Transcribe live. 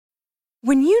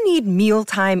When you need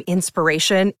mealtime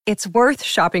inspiration, it's worth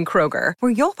shopping Kroger,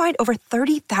 where you'll find over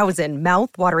 30,000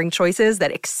 mouth-watering choices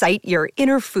that excite your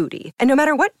inner foodie. And no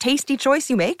matter what tasty choice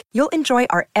you make, you'll enjoy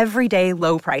our everyday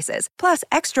low prices, plus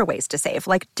extra ways to save,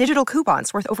 like digital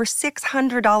coupons worth over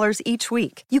 $600 each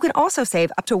week. You can also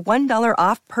save up to $1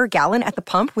 off per gallon at the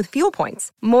pump with fuel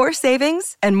points. More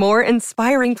savings and more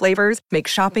inspiring flavors make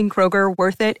shopping Kroger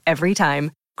worth it every time.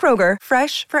 Kroger,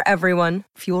 fresh for everyone.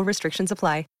 Fuel restrictions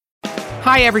apply.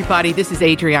 Hi, everybody. This is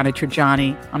Adriana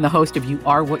Trajani. I'm the host of You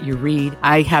Are What You Read.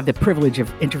 I have the privilege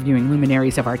of interviewing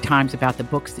luminaries of our times about the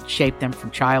books that shaped them from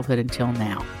childhood until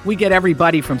now. We get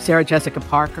everybody from Sarah Jessica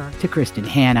Parker to Kristen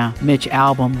Hanna, Mitch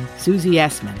Albom, Susie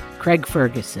Essman, Craig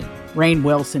Ferguson, Rainn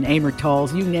Wilson, Amor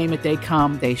Tolls, you name it, they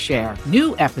come, they share.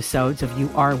 New episodes of You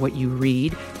Are What You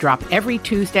Read drop every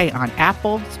Tuesday on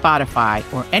Apple, Spotify,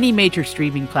 or any major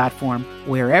streaming platform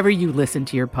wherever you listen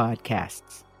to your podcasts.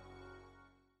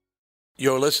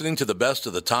 You're listening to the best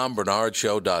of the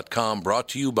TomBernardShow.com, brought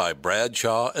to you by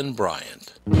Bradshaw and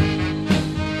Bryant. Who,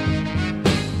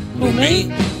 me?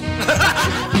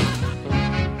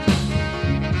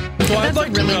 Well, I'd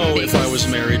like to know if I was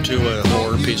married to a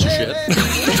whore piece of shit.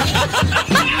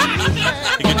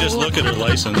 You could just look at her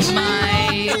license.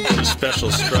 It's a special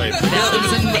stripe. That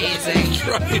was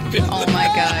amazing. Oh my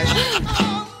gosh.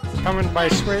 Coming by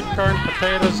sweet corn,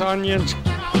 potatoes, onions,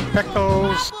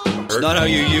 pickles. It's not how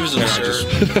you use them, sir.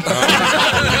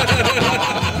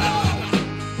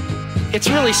 It's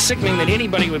really sickening that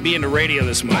anybody would be into radio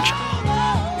this much.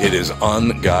 It is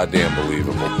un-goddamn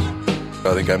believable.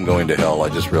 I think I'm going to hell. I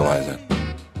just realized it.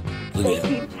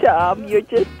 Thank you, Tom. You're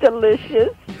just delicious.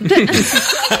 This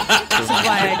is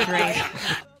why I drink.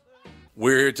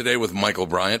 We're here today with Michael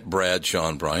Bryant,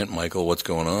 Bradshaw Bryant. Michael, what's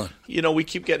going on? You know, we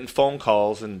keep getting phone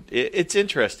calls, and it's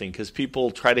interesting because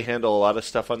people try to handle a lot of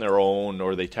stuff on their own,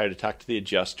 or they try to talk to the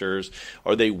adjusters,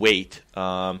 or they wait,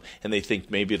 and they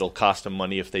think maybe it'll cost them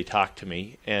money if they talk to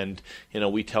me. And, you know,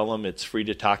 we tell them it's free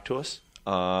to talk to us.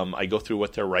 I go through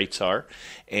what their rights are,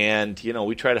 and, you know,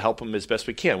 we try to help them as best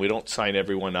we can. We don't sign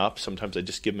everyone up. Sometimes I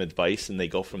just give them advice, and they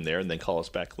go from there and then call us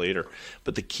back later.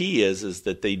 But the key is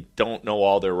that they don't know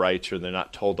all their rights, or they're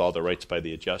not told all their rights by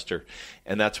the adjuster.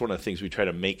 And that's one of the things we try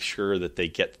to make sure that they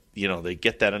get, you know, they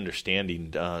get that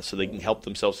understanding so they can help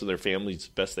themselves and their families as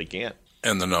best they can.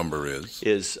 And the number is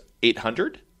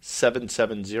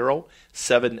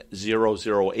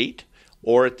 800-770-7008.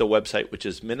 Or at the website, which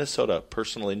is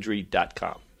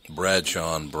minnesotapersonalinjury.com.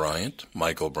 Bradshaw and Bryant,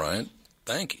 Michael Bryant,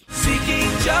 thank you. Seeking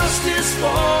justice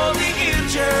for the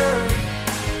injured,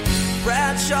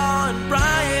 Bradshaw and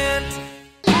Bryant.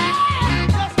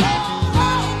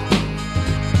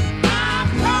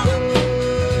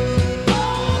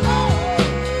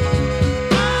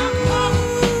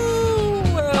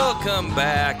 Welcome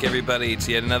back, everybody,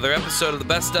 to yet another episode of the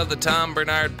Best of the Tom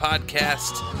Bernard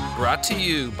Podcast, brought to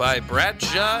you by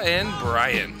Bradshaw and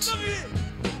Bryant.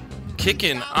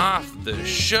 Kicking off the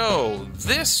show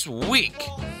this week,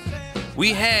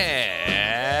 we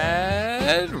had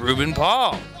Ruben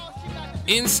Paul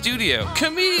in studio.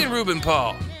 Comedian Ruben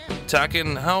Paul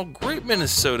talking how great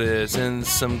Minnesota is and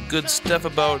some good stuff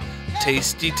about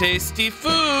tasty, tasty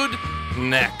food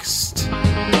next.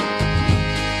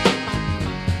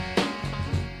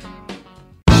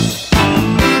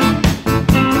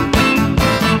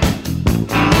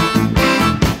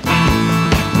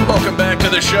 Welcome back to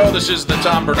the show. This is the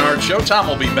Tom Bernard Show. Tom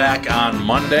will be back on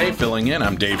Monday, filling in.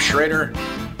 I'm Dave Schrader.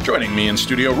 Joining me in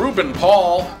studio, Ruben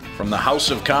Paul from the House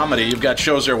of Comedy. You've got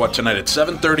shows there, what, tonight at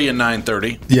 7:30 and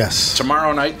 9:30? Yes.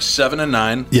 Tomorrow night, 7 and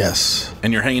 9? Yes.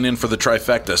 And you're hanging in for the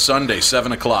trifecta, Sunday,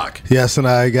 7 o'clock. Yes, and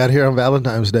I got here on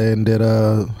Valentine's Day and did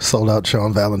a sold-out show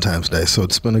on Valentine's Day, so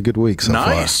it's been a good week so far.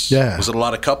 Nice. Yeah. Was it a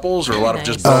lot of couples or a lot of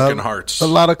just broken hearts? A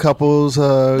lot of couples,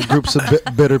 groups of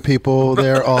bitter people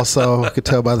there also. I could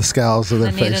tell by the scowls of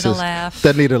their faces. That needed a laugh.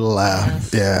 That needed a laugh,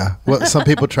 yes. Yeah. Well, some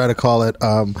people try to call it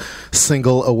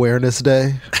Single Awareness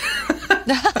Day.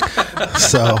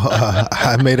 So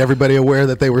I made everybody aware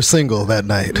that they were single that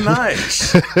night.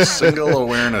 Nice. Single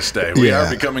Awareness Day. We are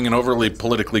becoming an overly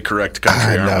politically correct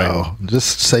country, aren't we?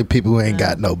 Just say people who ain't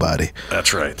got nobody.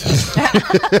 That's right.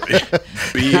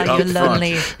 Be All you upfront.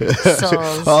 lonely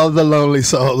souls. All the lonely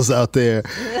souls out there.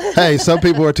 Hey, some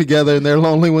people are together and they're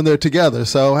lonely when they're together.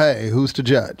 So, hey, who's to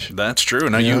judge? That's true.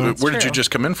 Now, where did you just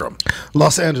come in from?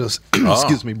 Los Angeles.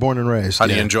 Excuse me, born and raised. How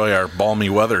do you enjoy our balmy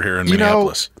weather here in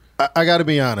Minneapolis? I got to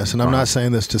be honest, and I'm not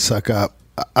saying this to suck up.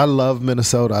 I love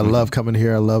Minnesota. I love coming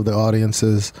here. I love the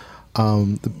audiences.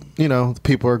 The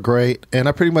people are great, and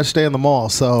I pretty much stay in the mall,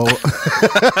 so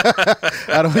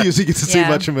I don't usually get to see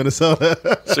much of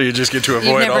Minnesota. So you just get to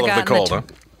avoid all of the cold, huh?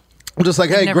 I'm just like,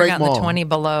 hey, never great gotten mall. the 20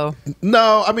 below.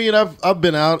 No, I mean I've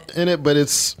been out in it, but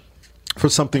it's for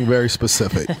something very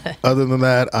specific. Other than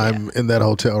that, I'm in that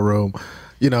hotel room.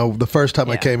 You know, the first time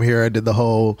I came here, I did the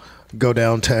whole go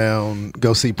downtown,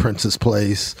 go see Prince's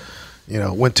Place. You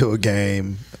know, went to a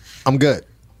game. I'm good.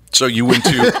 So you went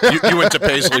to you went to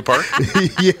Paisley Park?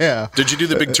 Yeah. Did you do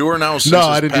the big tour now? Since No,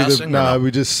 I didn't do the. passing, No,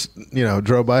 we just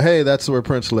drove by. Hey, that's where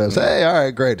Prince lives. Hey, all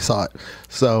right, great, saw it.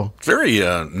 So very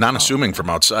non-assuming from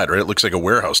outside, right? It looks like a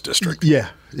warehouse district. Yeah.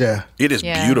 It is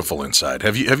beautiful inside.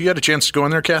 Have you had a chance to go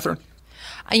in there, Catherine?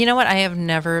 You know what? I have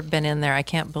never been in there. I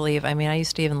can't believe. I mean, I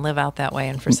used to even live out that way,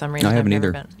 and for some reason, I haven't I've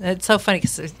never either. been. It's so funny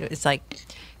because it's like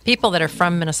people that are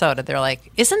from Minnesota. They're like,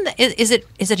 is it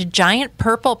a giant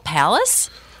purple palace?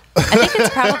 I think it's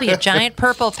probably a giant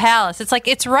purple palace. It's like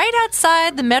it's right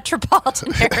outside the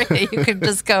metropolitan area. You could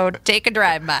just go take a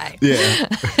drive by. Yeah.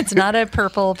 It's not a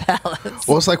purple palace.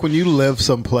 Well, it's like when you live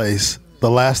someplace,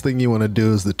 the last thing you want to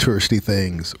do is the touristy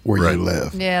things where you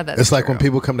live. Yeah, that's It's like true. when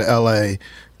people come to LA,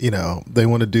 they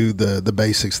want to do the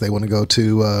basics. They want to go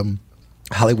to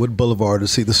Hollywood Boulevard to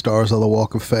see the stars of the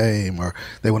Walk of Fame, or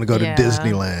they want to go to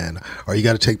Disneyland, or you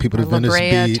got to take people to Venice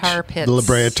Beach, Tar-Pits. the La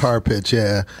Brea Tar Pits,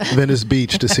 Venice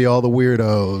Beach to see all the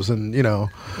weirdos, and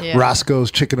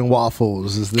Roscoe's Chicken and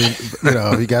Waffles is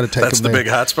the you got to take That's them the there. big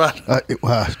hot spot.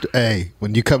 Hey,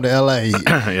 when you come to LA, you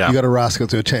go to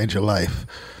Roscoe's, it'll change your life.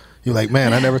 You're like,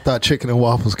 man, I never thought chicken and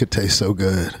waffles could taste so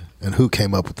good. And who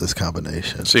came up with this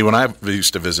combination? See, when I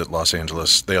used to visit Los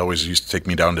Angeles, they always used to take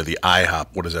me down to the IHOP.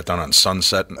 What is that, down on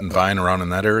Sunset and Vine, around in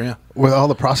that area? Where all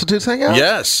the prostitutes hang out?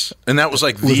 Yes. And that was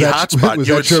like Was the that- hot spot. was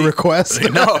You that would your see- request?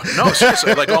 No,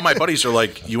 seriously. Like all my buddies are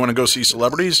like, you want to go see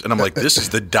celebrities? And I'm like, this is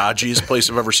the dodgiest place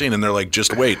I've ever seen. And they're like,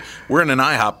 just wait. We're in an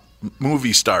IHOP.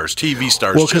 Movie stars, TV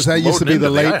stars. Well, because just that used to be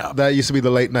loading the into late IHOP. that used to be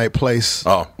the late night place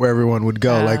where everyone would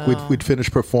go. Like we'd finish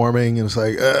performing and it's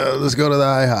like let's go to the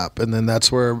IHOP, and then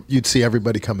that's where you'd see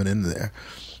everybody coming in there.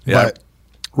 Yeah. But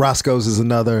Roscoe's is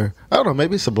another. I don't know.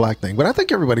 Maybe it's a black thing, but I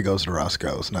think everybody goes to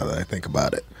Roscoe's now that I think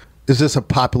about it. It's just a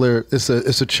popular. It's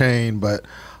a chain, but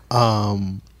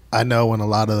I know when a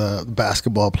lot of the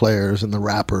basketball players and the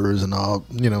rappers and all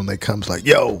when they comes like,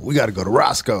 yo, we got to go to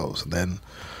Roscoe's, and then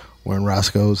we're in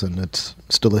Roscoe's and it's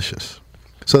delicious.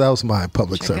 So that was my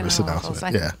public Chicken service and waffles.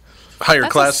 announcement. Higher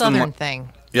That's class a southern than thing.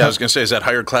 Yeah, I was gonna say, is that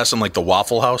higher class than like the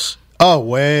Waffle House? Oh,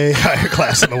 way higher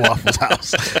class than the Waffles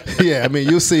House. Yeah, I mean,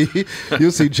 you'll see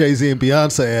Jay-Z and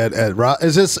Beyonce at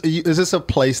is this a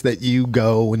place that you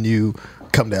go when you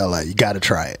come to LA? You got to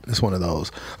try it. It's one of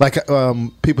those. Like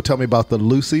people tell me about the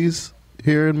Lucy's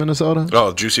here in Minnesota.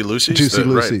 Oh, Juicy Lucy's. Juicy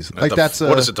Lucy's. Right. Like that's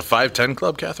what is it? The 510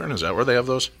 Club, Catherine? Is that where they have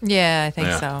those? Yeah, I think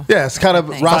so. Yeah, it's kind of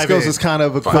Roscoe's is kind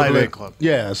of 5A equivalent. Club.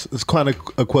 Yeah, it's kind of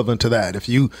equivalent to that. If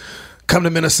you come to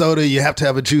Minnesota, you have to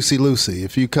have a Juicy Lucy.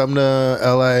 If you come to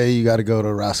LA, you got to go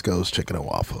to Roscoe's Chicken and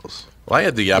Waffles. Well, I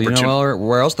had the opportunity. You know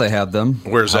where else they have them?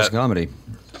 Where's House that? Comedy.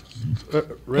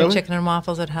 Really? Chicken and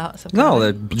waffles at House of No,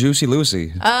 Comedy? the Juicy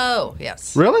Lucy. Oh,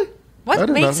 yes. Really? I What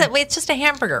didn't makes know it? Wait, it's just a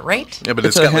hamburger, right? Yeah, but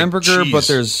It's got a like, hamburger, but cheese.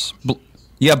 there's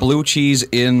blue cheese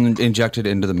injected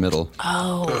into the middle.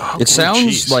 Oh, It sounds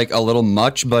cheese. like a little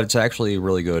much, but it's actually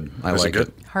really good. I Is it like good?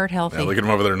 it. heart healthy. Yeah, look at him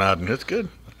over there nodding. It's good.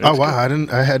 Oh wow,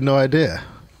 I had no idea.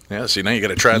 Yeah, see, now you got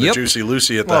to try the Yep. Juicy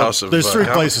Lucy at the Well, House of. there's three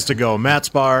Comedy. places to go: Matt's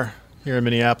Bar here in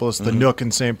Minneapolis, the Nook in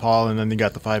St. Paul, and then you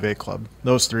got the 5A Club.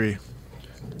 Those three.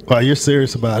 Wow, you're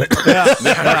serious about it.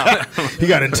 Yeah. You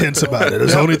got intense about it.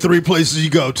 There's only 3 places you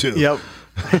go to. Yep.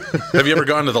 Have you ever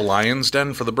gone to the Lion's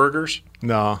Den for the burgers?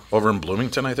 No. Over in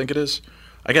Bloomington, I think it is.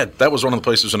 That was one of the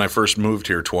places when I first moved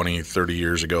here 20, 30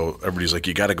 years ago. Everybody's like,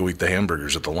 you got to go eat the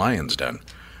hamburgers at the Lion's Den.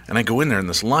 And I go in there, and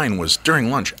this line was, during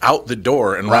lunch, out the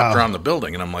door and wrapped around the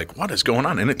building. And I'm like, what is going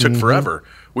on? And it took forever.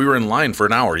 We were in line for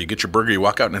an hour. You get your burger, you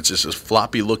walk out, and it's just this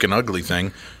floppy-looking, ugly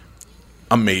thing.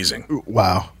 Amazing.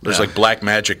 Wow. There's like black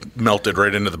magic melted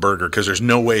right into the burger because there's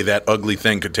no way that ugly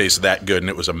thing could taste that good, and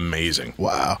it was amazing.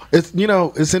 Wow. It's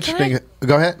it's interesting.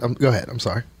 Go ahead. Go ahead. I'm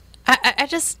sorry. I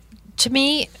just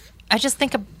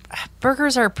think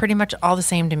burgers are pretty much all the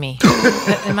same to me.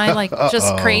 Am I like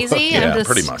just crazy? Yeah,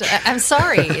 pretty much. I'm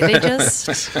sorry. They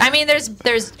just. I mean, there's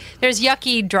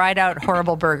yucky, dried out,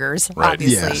 horrible burgers, Right.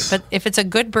 obviously. Yes. But if it's a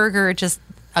good burger,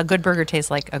 a good burger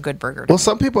tastes like a good burger. Well,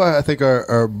 some people I think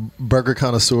are burger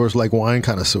connoisseurs, like wine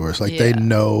connoisseurs. Like they Yeah,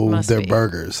 know must their be.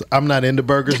 burgers. I'm not into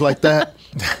burgers like that.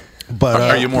 But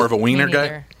Are you more of a wiener Me guy?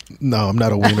 neither. No, I'm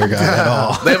not a wiener guy at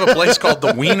all. They have a place called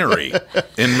the Wienery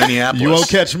in Minneapolis. You won't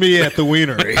catch me at the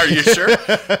Wienery. Are you sure?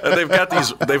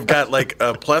 They've got like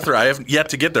a plethora. I haven't yet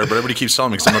to get there, but everybody keeps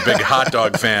telling me because I'm a big hot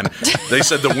dog fan. They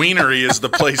said the Wienery is the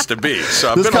place to be.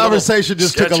 So this conversation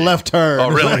just took a left turn. Oh,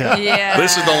 really? Yeah.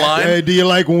 This is the line? Hey, do you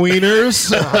like wieners?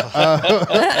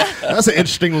 That's an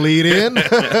interesting lead-in.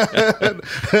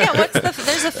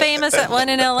 There's a famous one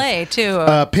in L.A. too.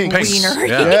 Pink. Wiener.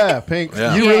 Yeah, Pink.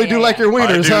 Yeah. You really do like your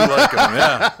wieners, I do huh? like them,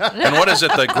 yeah. And what is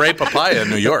it? The Great Papaya in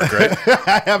New York, right?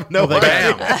 I have no idea.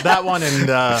 Bam. That one, and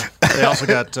they also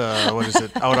got what is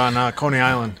it out on Coney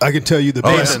Island? I can tell you the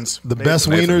Nathan's. best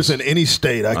wieners in any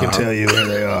state. I can tell you where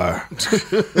they are.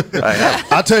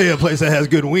 I'll tell you a place that has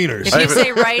good wieners. If you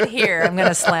say right here, I'm going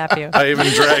to slap you. I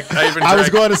was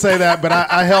going to say that, but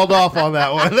I held off on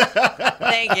that one.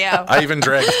 Thank you. I even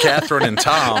dragged Catherine and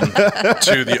Tom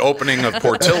to the opening of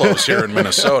Portillo's here in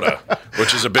Minnesota,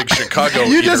 which is a big Chicago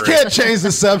You just eatery. can't change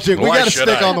the subject. We Why got to should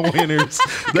stick I? on the wieners.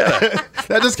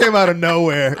 That just came out of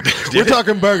nowhere. We're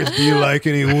talking burgers. Do you like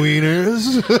any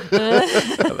wieners?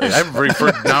 I've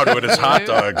referred now to it as hot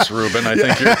dogs, Ruben. I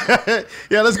think you're...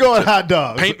 Yeah, let's go with hot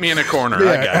dogs. Paint me in a corner.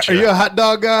 Yeah. I got you. Are you a hot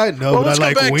dog guy? No, Well, but I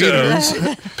like let's go back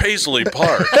wieners. to Paisley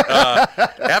Park.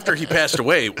 After he passed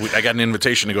away, I got an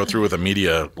invitation to go through with a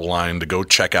media line to go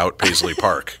check out Paisley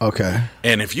Park. Okay.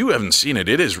 And if you haven't seen it,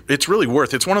 it's really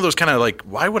worth. It's one of those kind of like,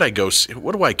 why would I go see,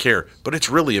 what do I care? But it's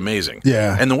really amazing.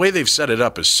 Yeah. And the way they've set it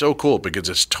up is so cool because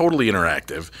it's totally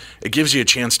interactive. It gives you a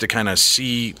chance to kind of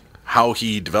see how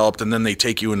he developed, and then they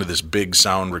take you into this big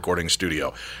sound recording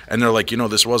studio. And they're like,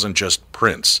 this wasn't just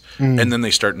Prince. And then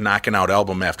they start knocking out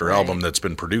album after album that's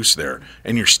been produced there.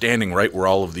 And you're standing right where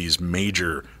all of these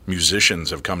major musicians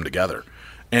have come together.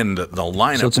 And the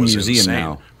lineup So it's a was museum insane.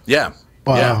 now. Yeah.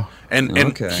 Wow. Yeah. And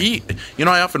Okay. he,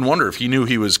 I often wonder if he knew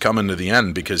he was coming to the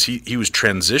end because he was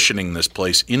transitioning this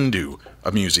place into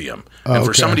a museum. And for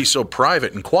Okay. somebody so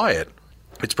private and quiet,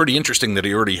 it's pretty interesting that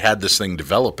he already had this thing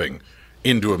developing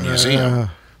into a museum.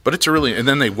 But it's and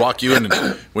then they walk you in,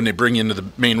 and when they bring you into the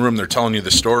main room, they're telling you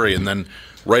the story, and then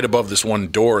right above this one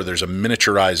door, there's a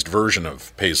miniaturized version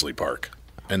of Paisley Park.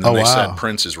 And then they said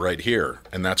Prince is right here,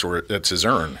 and that's his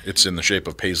urn. It's in the shape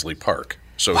of Paisley Park.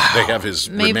 So they have his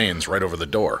remains right over the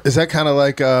door. Is that kind of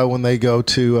like when they go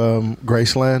to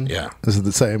Graceland? Yeah. Is it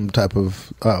the same type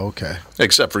of... Oh, okay.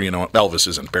 Except for, Elvis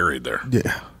isn't buried there.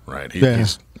 Yeah. Right.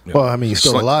 He's he's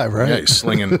still alive, right? Yeah, he's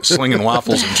slinging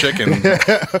waffles and chicken.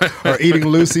 Or eating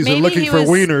Lucy's or looking for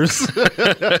wieners.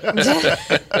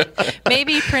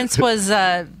 Maybe Prince was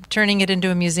turning it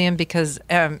into a museum because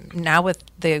now with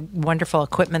the wonderful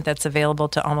equipment that's available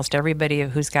to almost everybody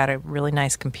who's got a really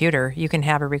nice computer, you can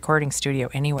have a recording studio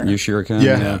anywhere. You sure can.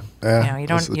 Yeah. You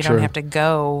don't have to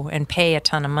go and pay a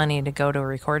ton of money to go to a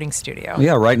recording studio.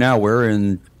 Yeah, right now we're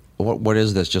in, what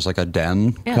is this, just like a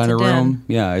den kind of room?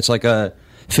 Yeah, it's like a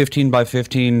 15 by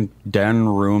 15 den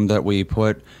room that we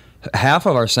put. Half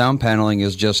of our sound paneling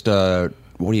is just what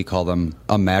do you call them?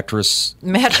 A mattress.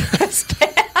 Mattress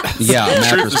pads. Yeah, The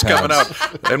mattress truth is pads. coming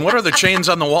out. And what are the chains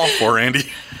on the wall for,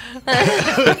 Andy?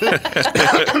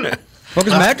 Well,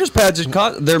 because mattress pads,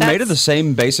 they're made of the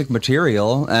same basic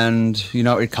material, and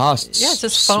it costs it's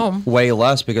just foam. Way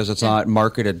less because it's not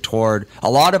marketed toward. A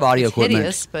lot of audio equipment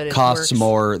hideous, but it costs works.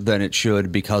 more than it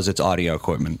should because it's audio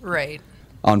equipment. Right.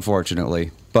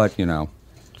 Unfortunately, but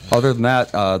other than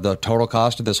that, the total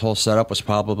cost of this whole setup was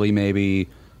probably maybe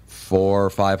 $400 or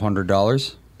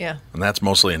 $500. Yeah. And that's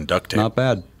mostly in duct tape. Not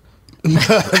bad.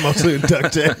 Mostly in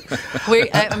duct tape.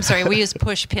 I'm sorry, we use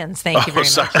push pins. Thank you very much.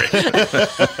 Sorry.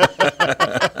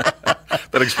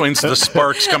 That explains the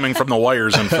sparks coming from the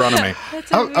wires in front of me.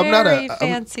 It's a very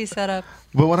fancy setup.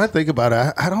 But when I think about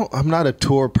it, I'm not a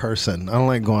tour person. I don't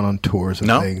like going on tours and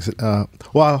things.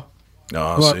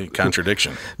 See,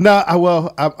 contradiction. No, I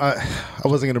wasn't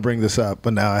going to bring this up,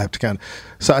 but now I have to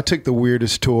So I took the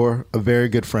weirdest tour. A very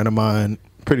good friend of mine,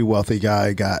 pretty wealthy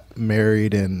guy, got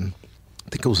married in, I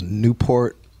think it was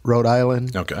Newport, Rhode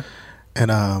Island. Okay.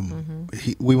 And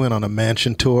we went on a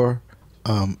mansion tour,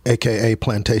 a.k.a.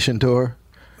 plantation tour.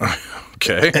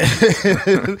 Okay.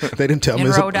 They didn't tell me.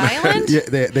 In Rhode Island? Yeah,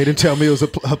 they didn't tell me it was a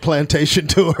plantation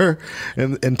tour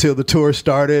until the tour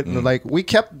started. And they're like, we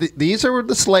kept these are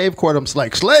the slave quarters. I'm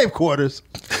like, slave quarters?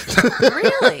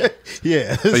 Really?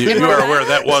 Yeah. You are aware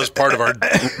that was part of our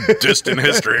distant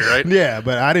history, right? Yeah,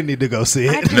 but I didn't need to go see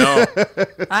it. No.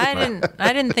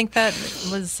 I didn't think that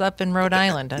was up in Rhode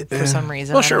Island for some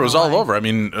reason. Well, sure, it was all over. I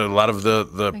mean, a lot of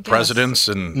the presidents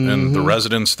and the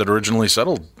residents that originally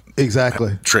settled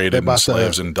exactly traded They in bought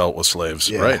slaves and dealt with slaves,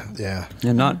 Yeah, right? Yeah.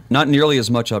 Yeah, not nearly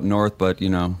as much up north, but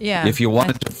Yeah. if you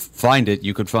wanted to find it,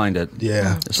 you could find it.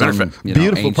 Yeah. Some,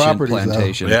 Beautiful ancient properties, though.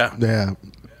 plantation. Yeah. Yeah.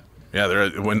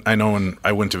 Yeah, when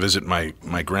I went to visit my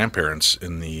grandparents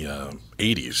in the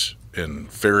 80s in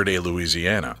Faraday,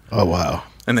 Louisiana. Oh, wow.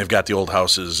 And they've got the old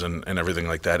houses and everything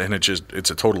like that, and it's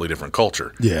a totally different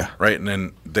culture. Yeah. Right? And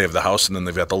then they have the house, and then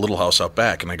they've got the little house out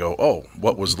back, and I go, oh,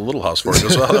 what was the little house for? He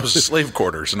goes, well, that was slave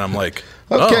quarters. And I'm like,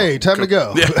 Okay, time to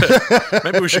go. Yeah,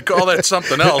 maybe we should call that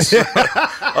something else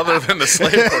other than the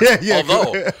slave quarters. Yeah.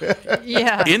 Although,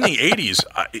 in the 80s,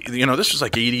 this was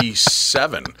like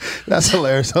 87. That's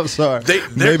hilarious. I'm sorry. They're-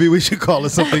 Maybe we should call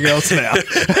it something else now.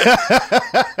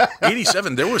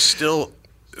 87, there was still,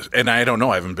 and I don't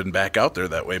know, I haven't been back out there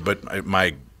that way, but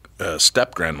my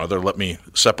step-grandmother let me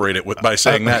separate it by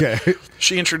saying that.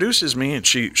 She introduces me, and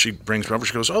she brings me over.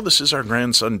 She goes, oh, this is our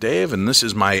grandson Dave, and this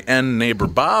is my N neighbor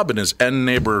Bob, and his N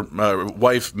neighbor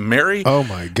wife Mary. Oh,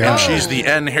 my God. And she's the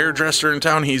N hairdresser in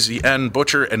town. He's the N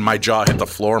butcher, and my jaw hit the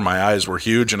floor. My eyes were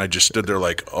huge, and I just stood there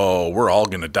like, oh, we're all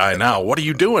going to die now. What are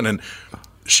you doing? And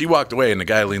she walked away, and the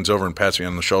guy leans over and pats me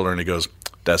on the shoulder, and he goes,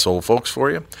 that's old folks for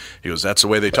you. He goes, that's the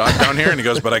way they talk down here. And he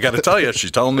goes, but I got to tell you,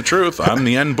 she's telling the truth. I'm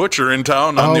the N butcher in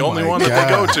town. I'm the only one that they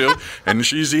go to. And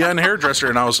she's the N hairdresser.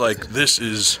 And I was like, this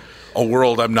is a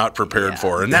world I'm not prepared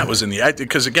for. And that was in the,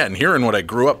 because again, here in what I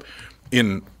grew up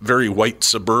in, very white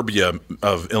suburbia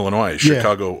of Illinois,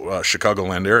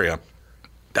 Chicagoland area.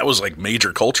 That was like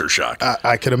major culture shock.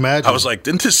 I can imagine. I was like,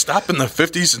 didn't this stop in the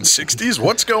 50s and 60s?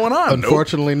 What's going on?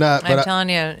 Unfortunately not. But I'm telling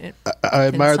you. I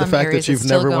admire the fact that you've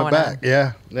never went back.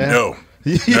 Yeah. No.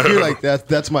 You're like,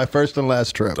 that's my first and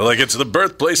last trip. They're like, it's the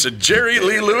birthplace of Jerry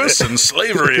Lee Lewis and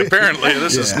slavery. Apparently,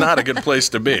 this is not a good place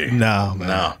to be. No,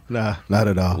 man. No, not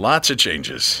at all. Lots of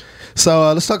changes. So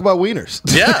let's talk about wieners.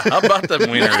 Yeah, how about them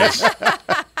wieners?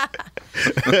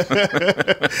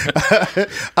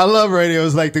 I love radio.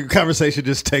 It's like the conversation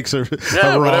just takes a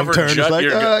wrong turn. It's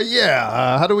like,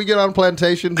 how do we get on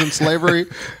plantations and slavery?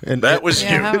 And that was you.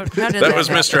 That was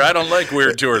Mr. I don't like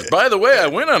weird tours. By the way, I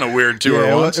went on a weird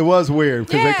tour once. It was weird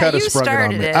because they kind of sprung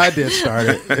it on me. I did start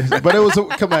it, but it was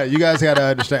come on. You guys got to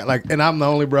understand. And I'm the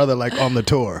only brother on the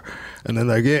tour. And then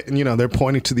they're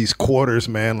pointing to these quarters,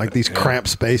 man, like these cramped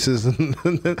spaces. And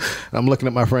I'm looking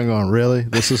at my friend going, really?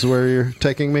 This is where you're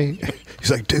taking me?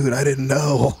 He's like, dude, I didn't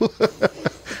know.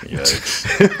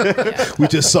 We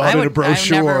just saw it in a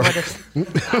brochure.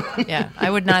 I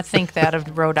would not think that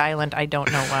of Rhode Island. I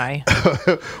don't know why.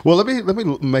 Well, let me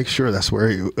make sure that's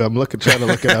where I'm trying to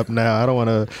look it up now. I don't want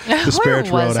to disparage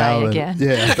Rhode Island. Again?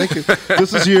 Yeah, I think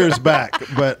this is years back,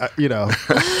 but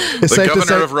it's the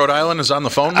governor of Rhode Island is on the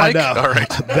phone, Mike? I know. All right.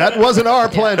 That wasn't our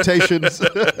plantations.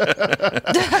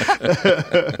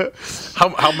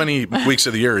 How many weeks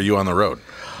of the year are you on the road?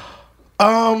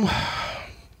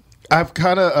 I've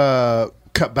kind of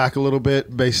cut back a little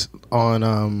bit based on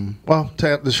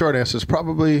the short answer is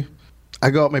probably I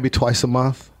go out maybe twice a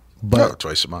month. But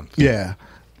twice a month. Yeah,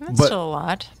 that's still a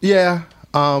lot. Yeah,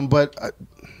 but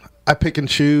I pick and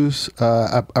choose.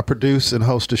 I produce and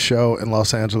host a show in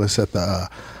Los Angeles at the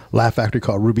Laugh Factory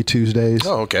called Ruby Tuesdays.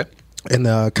 Oh, okay. And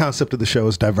the concept of the show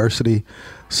is diversity.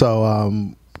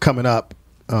 So coming up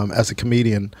as a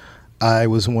comedian, I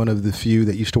was one of the few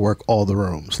that used to work all the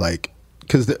rooms,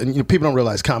 because people don't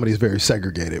realize comedy is very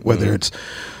segregated, whether it's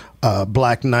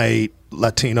black night,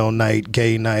 Latino night,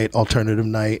 gay night, alternative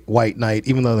night, white night,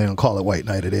 even though they don't call it white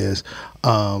night, it is.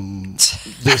 I'm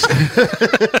just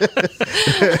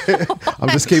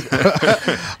keeping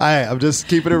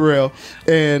it real.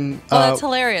 And that's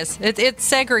hilarious. It's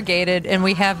segregated, and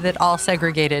we have it all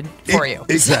segregated for you.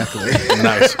 Exactly.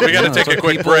 Nice. We got to take a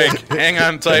quick break. Hang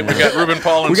on tight. We got Ruben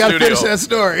Paul in studio. We got to finish that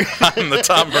story on the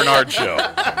Tom Bernard Show.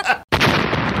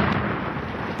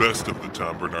 Best of the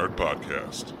Tom Bernard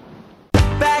Podcast.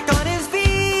 Back on his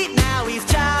feet, now he's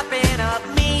chopping up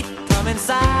meat. Come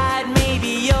inside, maybe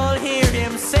you'll hear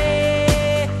him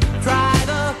say, try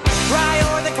the Rye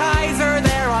or the Kaiser,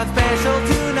 they're on special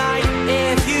tonight.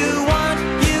 If you want,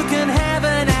 you can have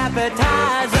an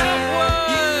appetizer.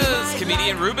 That was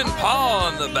comedian Ruben Paul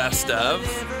on the Best Of.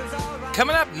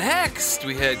 Coming up next,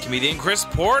 we had comedian Chris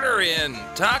Porter in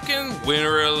talking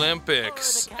Winter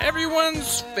Olympics.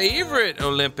 Everyone's favorite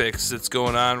Olympics that's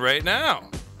going on right now.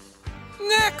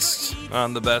 Next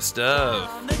on the Best Of.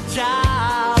 On the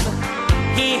job,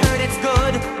 he heard it's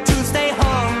good to stay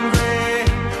hungry,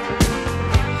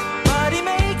 but he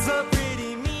makes a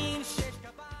pretty mean shish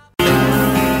kebab.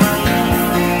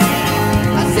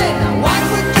 I said, now what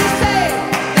would you say?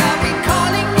 They'll be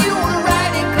calling you a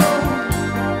radical.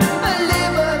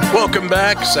 Welcome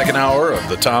back. Second hour of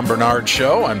the Tom Bernard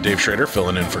Show. I'm Dave Schrader,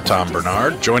 filling in for Tom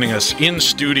Bernard. Joining us in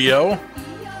studio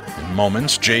in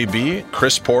moments, JB,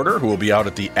 Chris Porter, who will be out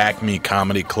at the Acme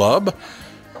Comedy Club.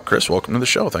 Chris, welcome to the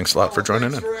show. Thanks a lot for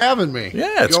joining in. Thanks for having me.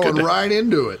 Yeah, it's going good right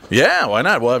into it. Yeah, why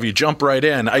not? We'll have you jump right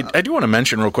in. I do want to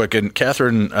mention real quick, and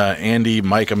Catherine, Andy,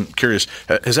 Mike, I'm curious,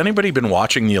 has anybody been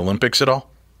watching the Olympics at all?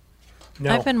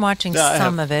 No. I've been watching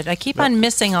some of it. I keep on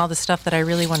missing all the stuff that I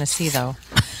really want to see, though.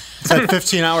 It's that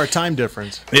 15-hour time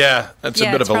difference. Yeah, that's a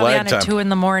bit of a lag time. It's probably on at 2 in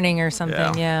the morning or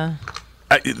something, yeah.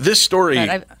 This story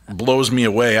blows me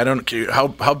away. I don't care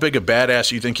how big a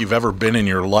badass you think you've ever been in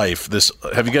your life.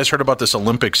 Have you guys heard about this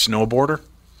Olympic snowboarder?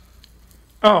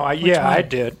 Oh, I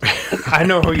did. I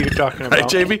know who you're talking about. Right,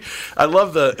 JB? I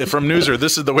love from Newser,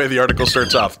 this is the way the article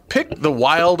starts off. Pick the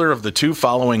wilder of the two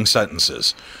following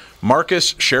sentences.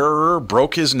 Marcus Scherer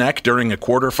broke his neck during a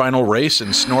quarterfinal race in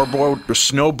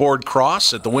snowboard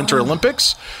cross at the Winter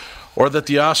Olympics, or that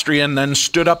the Austrian then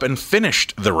stood up and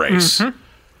finished the race. Mm-hmm.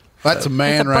 That's a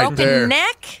man right there.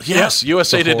 Neck? Yes,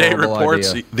 USA Today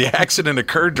reports the accident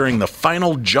occurred during the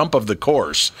final jump of the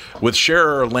course, with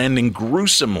Scherer landing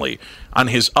gruesomely on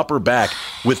his upper back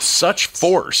with such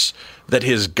force that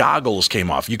his goggles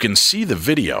came off. You can see the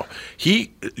video.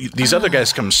 These other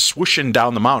guys come swooshing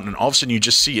down the mountain, and all of a sudden you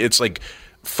just see it's like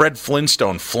Fred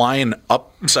Flintstone flying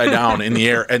upside down in the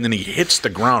air, and then he hits the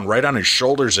ground right on his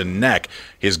shoulders and neck.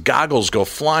 His goggles go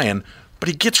flying, but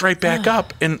he gets right back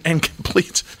up and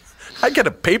completes. I got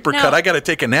a paper cut. I got to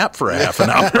take a nap for a half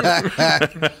an hour.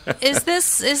 Is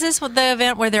this the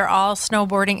event where they're all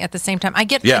snowboarding at the same time? I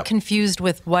get confused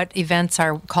with what events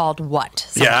are called what.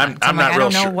 Yeah, I'm not real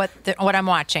sure. I don't know what I'm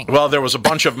watching. Well, there was a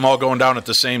bunch of them all going down at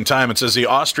the same time. It says the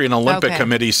Austrian Olympic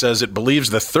Committee says it believes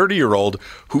the 30-year-old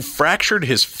who fractured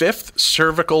his 5th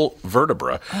cervical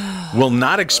vertebra will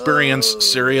not experience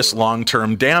serious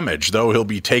long-term damage, though he'll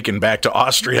be taken back to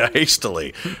Austria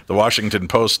hastily. The Washington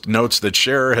Post notes that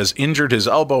Scherer has injured his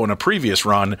elbow in a previous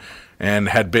run and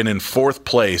had been in 4th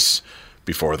place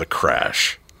before the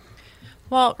crash.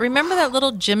 Well, remember that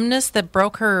little gymnast that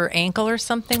broke her ankle or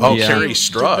something? Oh, Carrie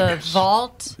Strug. The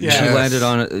vault? Yeah. She landed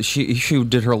on it. She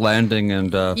did her landing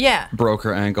and broke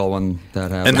her ankle when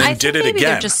that happened. And then did it again.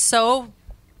 They're just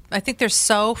I think they're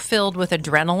so filled with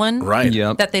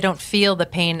adrenaline that they don't feel the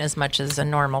pain as much as a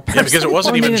normal person. Yeah, because it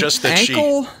wasn't even just that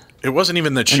it wasn't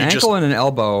even that she an ankle and an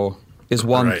elbow is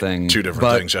one thing. Two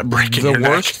different things. Breaking the your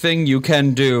neck. worst thing you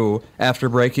can do after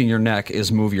breaking your neck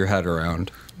is move your head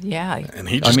around. Yeah. And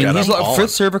he just got up 5th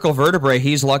cervical vertebrae.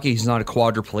 He's lucky he's not a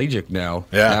quadriplegic now.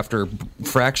 Yeah. After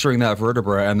fracturing that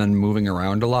vertebra and then moving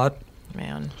around a lot.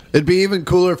 Man. It'd be even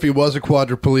cooler if he was a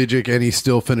quadriplegic and he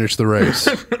still finished the race.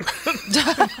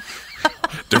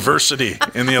 Diversity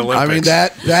in the Olympics. I mean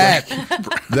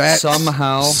that's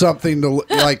somehow something to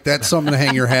that's something to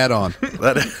hang your hat on.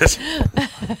 That is.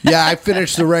 Yeah, I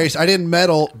finished the race. I didn't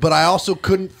medal, but I also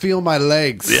couldn't feel my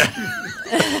legs. Yeah.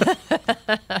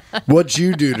 What'd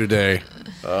you do today?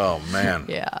 Oh man.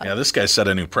 Yeah. This guy set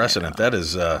a new precedent. That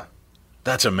is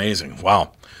that's amazing.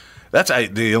 Wow. That's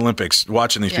the Olympics,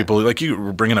 watching these people. Like you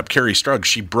were bringing up Carrie Strug.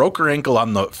 She broke her ankle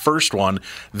on the first one,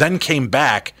 then came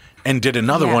back and did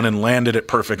another one and landed it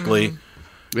perfectly.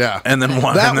 Mm-hmm. Yeah. And then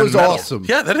won. That was awesome.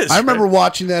 Yeah, that is. I remember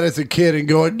watching that as a kid and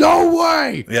going, no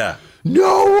way. Yeah.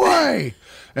 No way.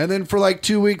 And then for like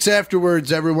 2 weeks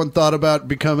afterwards, everyone thought about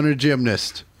becoming a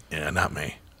gymnast. Yeah, not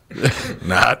me.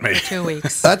 Not me. 2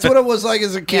 weeks. That's what it was like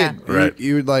as a kid. Yeah. Right.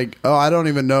 You would like, oh, I don't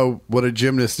even know what a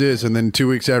gymnast is. And then 2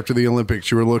 weeks after the Olympics,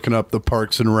 you were looking up the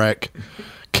Parks and Rec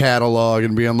catalog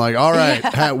and being like, all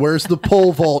right, where's the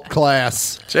pole vault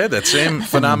class? See, that same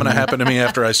phenomena happened to me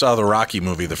after I saw the Rocky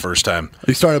movie the first time.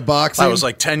 You started boxing? I was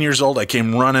like 10 years old. I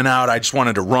came running out. I just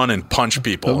wanted to run and punch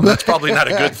people. And that's probably not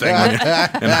a good thing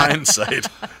in hindsight.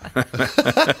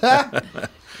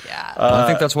 I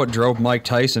think that's what drove Mike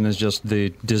Tyson, is just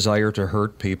the desire to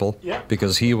hurt people. Yeah.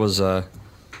 Because he was a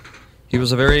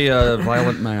very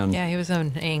violent man. Yeah, he was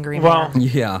an angry man.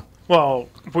 Yeah. Well,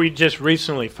 we just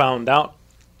recently found out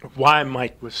why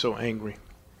Mike was so angry.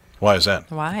 Why is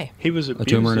that? Why? He was abused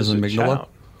tumor in as his a amygdala? child.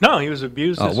 No, he was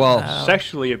abused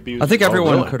sexually abused. I think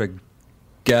everyone really? could have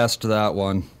guessed that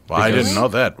one. Well, I didn't know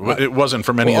that. It wasn't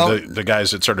from any of the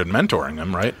guys that started mentoring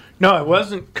him, right? No, it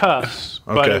wasn't Cuss,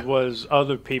 but Okay. it was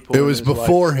other people. It in was his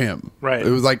before life. him. Right.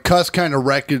 It was like Cuss kind of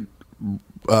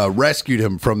rescued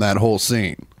him from that whole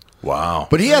scene. Wow.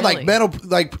 But he had like mental,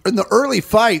 like in the early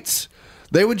fights,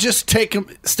 they would just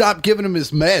stop giving him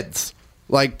his meds.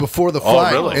 Like before the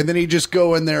fight, really? And then he'd just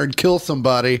go in there and kill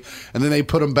somebody, and then they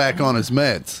put him back on his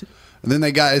meds. And then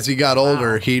as he got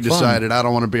older, he decided, I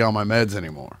don't want to be on my meds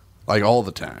anymore, like all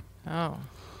the time. Oh.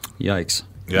 Yikes.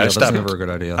 Yeah, that's never a good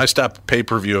idea. I stopped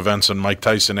pay-per-view events on Mike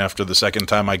Tyson after the second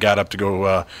time I got up to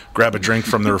go grab a drink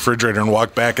from the refrigerator and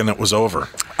walk back, and it was over.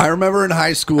 I remember in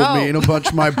high school, me and a bunch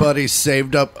of my buddies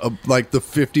saved up like the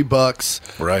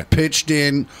 $50. Right. Pitched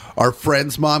in. Our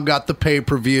friend's mom got the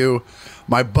pay-per-view.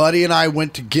 My buddy and I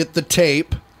went to get the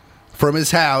tape from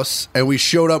his house, and we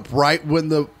showed up right when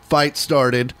the fight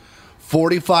started.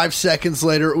 45 seconds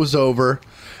later, it was over.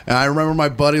 And I remember my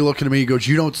buddy looking at me. He goes,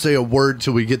 "You don't say a word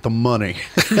till we get the money."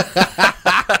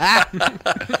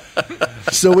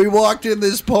 So we walked in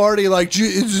this party like,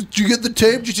 did you get the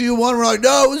tape? Did you see the one? We're like,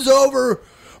 "No, it was over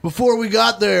before we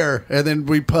got there." And then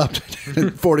we popped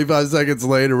it 45 seconds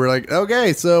later. We're like,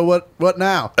 "Okay, so what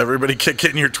now?" Everybody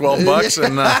getting your $12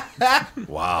 and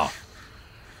wow.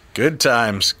 Good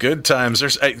times.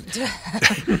 There's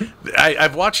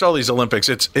I've watched all these Olympics.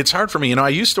 It's hard for me. I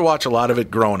used to watch a lot of it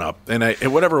growing up, and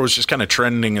whatever was just kind of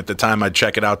trending at the time, I'd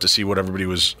check it out to see what everybody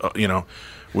was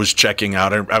was checking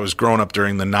out. I was growing up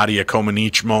during the Nadia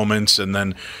Comaneci moments, and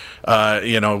then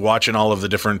watching all of the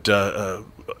different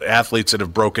athletes that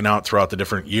have broken out throughout the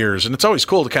different years. And it's always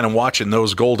cool to kind of watch in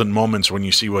those golden moments when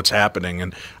you see what's happening.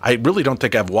 And I really don't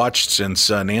think I've watched since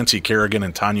Nancy Kerrigan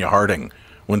and Tanya Harding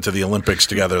went to the Olympics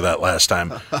together that last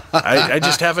time. I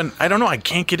just haven't. I don't know. I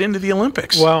can't get into the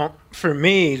Olympics. Well, for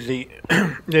me, the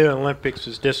Olympics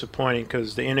is disappointing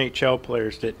because the NHL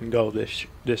players didn't go this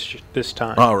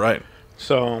time. Oh, right.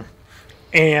 So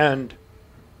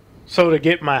to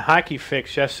get my hockey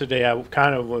fix yesterday, I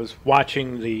kind of was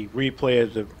watching the replay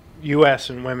of the U.S.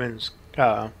 and women's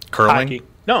curling. Hockey.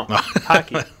 No,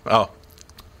 hockey. Oh,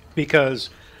 because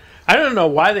I don't know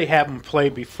why they have them play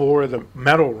before the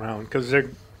medal round, because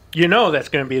that's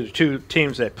going to be the two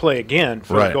teams that play again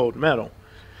for the gold medal.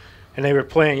 And they were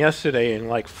playing yesterday, and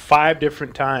like 5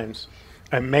 different times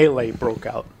a melee broke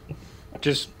out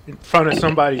just in front of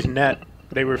somebody's net.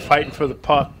 They were fighting for the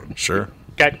puck. Sure.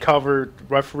 Got covered.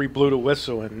 Referee blew the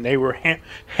whistle, and they were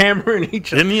hammering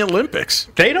each other. In the Olympics.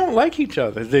 They don't like each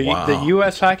other. The Wow.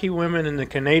 U.S. hockey women and the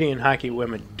Canadian hockey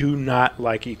women do not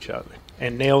like each other.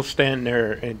 And they'll stand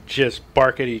there and just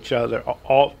bark at each other.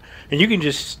 And you can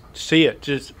just see it,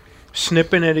 just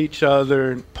snipping at each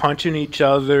other and punching each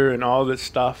other and all this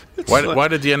stuff. Why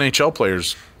did the NHL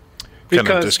players kind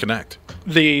of disconnect?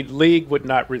 The league would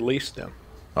not release them.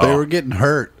 They were getting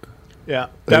hurt. Yeah,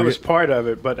 that was part of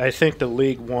it, but I think the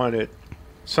league wanted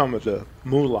some of the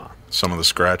moolah. Some of the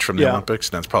scratch from the Olympics?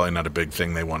 That's probably not a big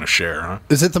thing they want to share, huh?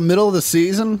 Is it the middle of the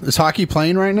season? Is hockey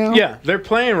playing right now? Yeah, they're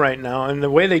playing right now, and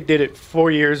the way they did it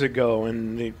 4 years ago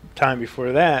and the time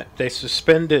before that, they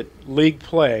suspended league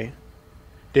play,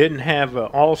 didn't have an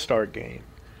all-star game,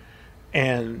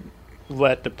 and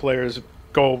let the players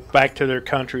go back to their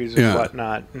countries and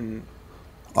whatnot. And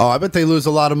I bet they lose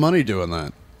a lot of money doing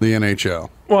that, the NHL.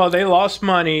 well, they lost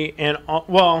money, and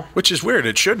which is weird.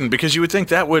 It shouldn't, because you would think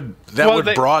that would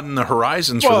broaden the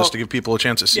horizons for this to give people a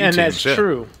chance to see and teams. That's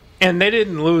true. And they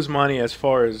didn't lose money as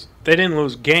far as they didn't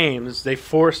lose games. They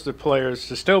forced the players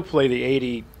to still play the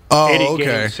 80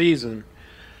 game season,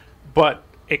 but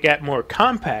it got more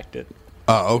compacted.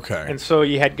 Oh, okay. And so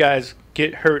you had guys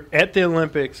get hurt at the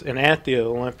Olympics and at the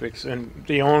Olympics, and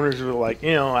the owners were like,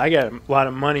 I got a lot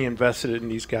of money invested in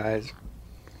these guys.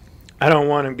 I don't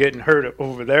want them getting hurt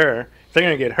over there. If they're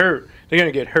going to get hurt, they're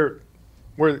going to get hurt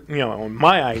where, on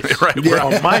my ice, right,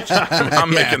 on my time. I'm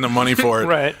making the money for it.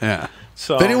 Right. Yeah.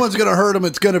 So if anyone's going to hurt them,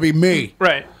 it's going to be me.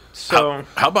 Right. So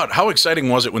how exciting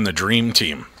was it when the Dream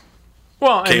Team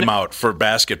came out for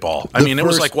basketball? I mean, it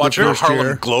was like watching a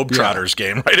Harlem Globetrotters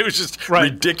game, right? It was just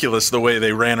ridiculous the way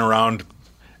they ran around.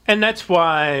 And that's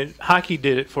why hockey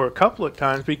did it for a couple of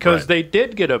times, because they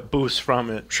did get a boost from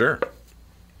it. Sure.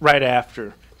 Right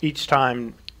after. Each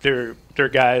time their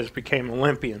guys became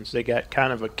Olympians, they got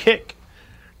kind of a kick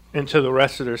into the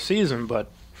rest of their season.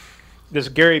 But this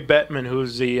Gary Bettman,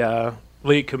 who's the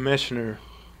league commissioner,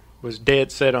 was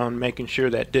dead set on making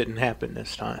sure that didn't happen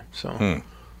this time. So,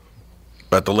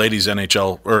 But the ladies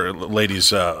NHL or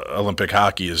ladies Olympic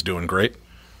hockey is doing great.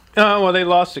 Well, they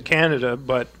lost to Canada,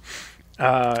 but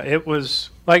it was,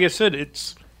 like I said,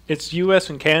 it's U.S.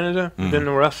 and Canada, then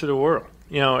the rest of the world.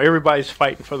 Everybody's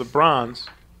fighting for the bronze,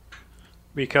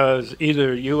 because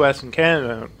either U.S. and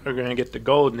Canada are going to get the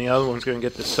gold and the other one's going to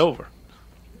get the silver.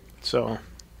 So,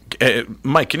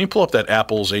 Mike, can you pull up that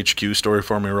Apple's HQ story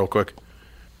for me real quick?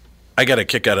 I got a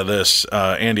kick out of this.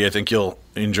 Andy, I think you'll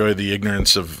enjoy the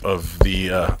ignorance of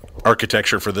the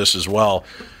architecture for this as well.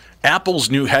 Apple's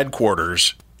new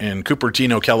headquarters in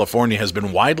Cupertino, California, has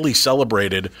been widely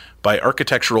celebrated by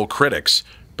architectural critics,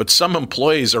 but some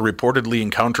employees are reportedly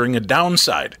encountering a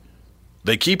downside.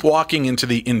 They keep walking into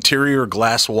the interior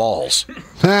glass walls.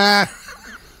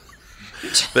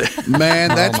 Man,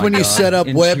 that's when you set up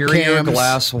Interior webcams.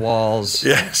 glass walls.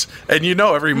 Yes, and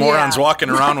every moron's walking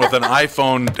around with an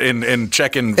iPhone and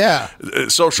checking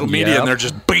social media, and they're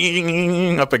just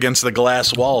bing up against the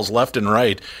glass walls left and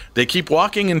right. They keep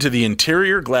walking into the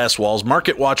interior glass walls.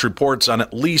 Market Watch reports on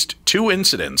at least 2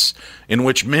 incidents in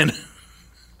which men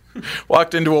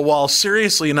walked into a wall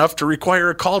seriously enough to require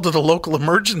a call to the local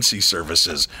emergency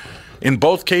services. In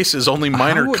both cases, only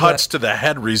minor cuts to the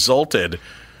head resulted.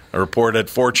 A report at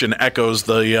Fortune echoes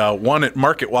the one at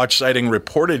Market Watch, citing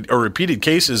repeated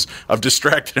cases of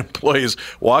distracted employees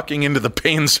walking into the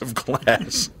panes of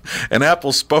glass. An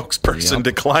Apple spokesperson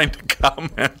declined to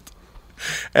comment.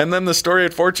 And then the story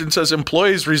at Fortune says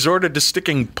employees resorted to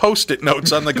sticking Post-it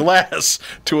notes on the glass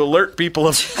to alert people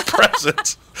of the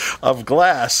presence of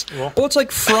glass. Well, it's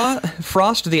like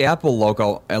frost the Apple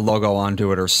logo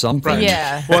onto it or something. Right.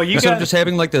 Yeah. Well, instead of just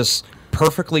having like this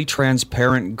perfectly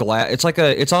transparent glass,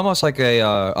 it's almost like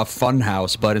a fun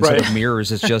house, but instead of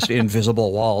mirrors, it's just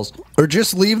invisible walls. Or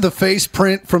just leave the face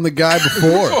print from the guy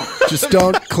before. Just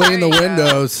don't clean the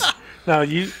windows. Now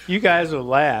you guys will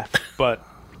laugh, but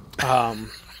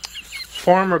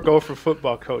former Gopher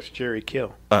football coach Jerry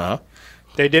Kill.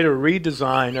 They did a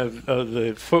redesign of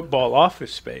the football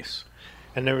office space,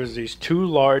 and there was these 2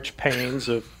 large panes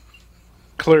of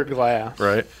clear glass.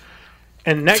 Right.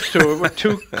 And next to it were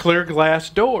 2 clear glass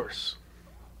doors.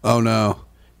 Oh, no.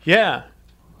 Yeah.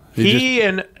 He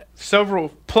and several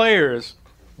players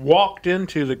walked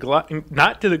into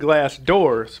not to the glass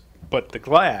doors, but the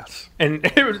glass. And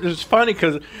it was funny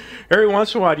because every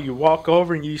once in a while you walk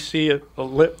over and you see a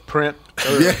lip print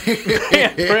or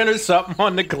print or something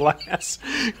on the glass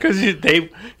because they,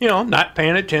 not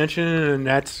paying attention, and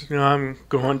that's, I'm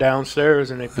going downstairs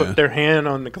and they put their hand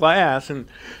on the glass and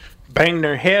bang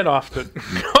their head off the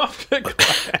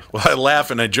glass. Well, I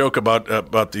laugh and I joke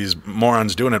about these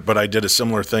morons doing it, but I did a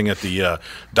similar thing at the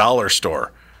dollar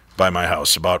store by my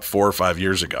house about 4 or 5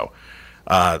 years ago.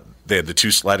 They had the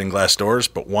 2 sliding glass doors,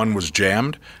 but one was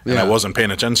jammed, and I wasn't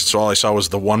paying attention, so all I saw was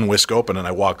the one whisk open, and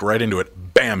I walked right into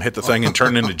it, bam, hit the thing, and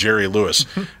turned into Jerry Lewis.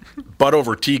 Butt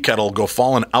over tea kettle, go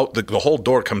falling out, the whole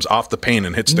door comes off the pane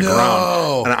and hits the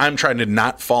ground, and I'm trying to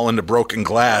not fall into broken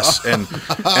glass, and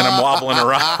I'm wobbling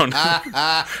around,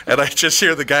 and I just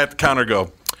hear the guy at the counter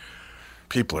go,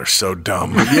 "People are so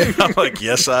dumb." I'm like,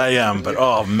 yes, I am. But,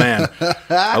 oh, man.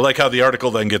 I like how the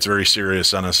article then gets very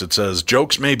serious on us. It says,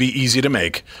 jokes may be easy to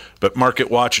make, but Market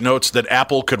Watch notes that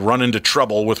Apple could run into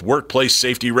trouble with workplace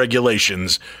safety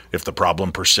regulations if the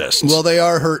problem persists. Well, they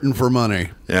are hurting for money.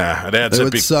 Yeah, it adds It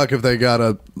up. would suck if they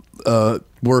got a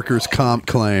workers' comp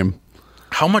claim.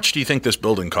 How much do you think this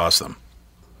building cost them?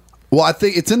 Well, I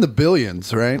think it's in the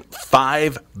billions, right?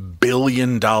 $5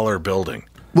 billion building.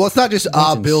 Well, it's not just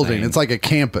a building. It's like a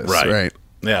campus, right?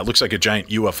 Yeah, it looks like a giant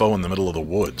UFO in the middle of the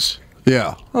woods.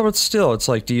 Yeah. Oh, but still, it's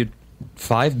like,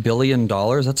 $5 billion?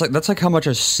 That's like how much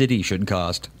a city should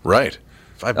cost. Right.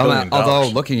 $5 billion. Although,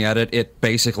 looking at it, it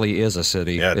basically is a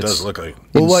city. Yeah, it does look like.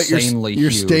 Well, what, insanely your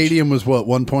huge. stadium was what,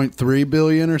 1.3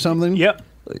 billion or something? Yep.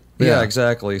 Yeah,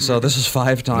 exactly. So this is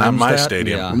 5 times Not my that?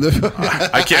 stadium. Yeah.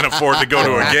 I can't afford to go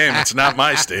to a game. It's not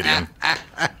my stadium.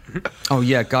 Oh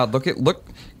yeah, God,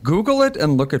 Google it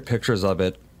and look at pictures of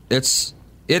it.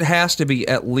 It has to be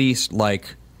at least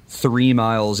like 3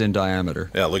 miles in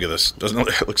diameter. Yeah, look at this.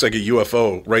 It looks like a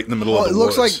UFO right in the middle of the woods. It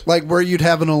looks woods. like where you'd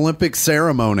have an Olympic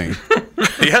ceremony.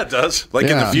 Yeah, it does. Like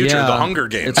in the future, the Hunger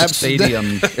Games. It's a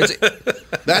stadium.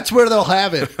 That's where they'll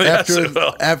have it after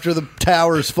the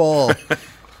towers fall.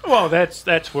 Well,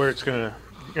 that's where it's gonna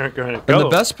go. And the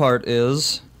best part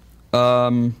is,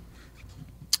 I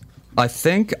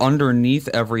think underneath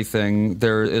everything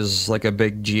there is like a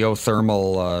big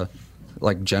geothermal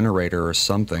like generator or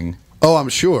something. Oh, I'm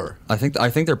sure. I think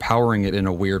they're powering it in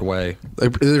a weird way.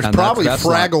 There's And probably that's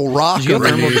Fraggle Rock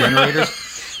geothermal generators.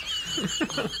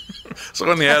 So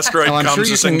when the asteroid I'm comes, sure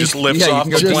this thing just lifts off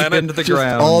the planet. Into the Just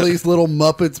ground. all these little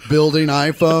Muppets building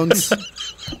iPhones.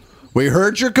 We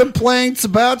heard your complaints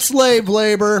about slave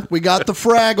labor. We got the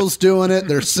Fraggles doing it.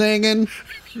 They're singing.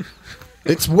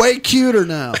 It's way cuter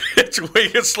now.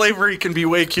 Slavery can be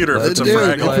way cuter if it's a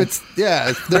Dude, Fraggle.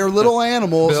 if they're little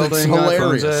animals, it's Building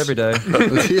hilarious. iPhones every day.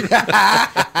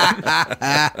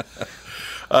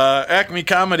 Acme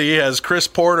Comedy has Chris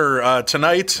Porter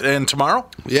tonight and tomorrow.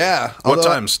 Yeah. What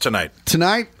times tonight?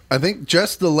 Tonight, I think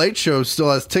just the Late Show still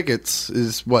has tickets.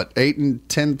 Is what, 8 and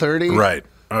 10:30? Right.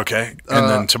 Okay. And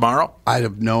then tomorrow? I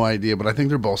have no idea, but I think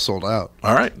they're both sold out.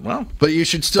 All right. Well, but you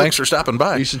should still. Thanks for stopping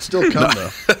by. You should still come though.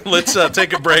 Let's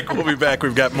take a break. We'll be back.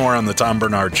 We've got more on the Tom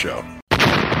Bernard Show.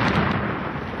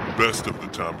 Best of the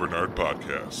Tom Bernard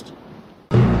Podcast.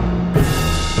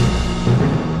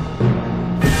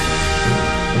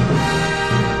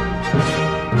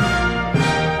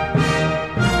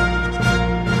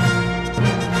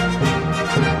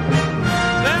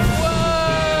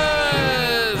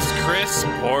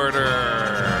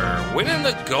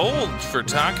 gold for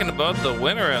talking about the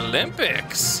Winter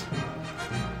Olympics.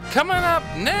 Coming up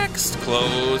next,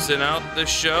 closing out the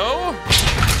show,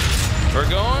 we're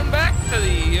going back to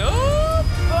the old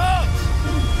boat.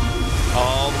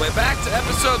 All the way back to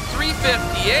episode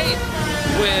 358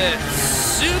 with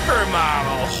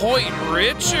supermodel Hoyt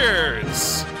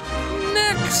Richards.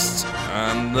 Next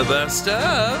on the best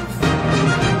of.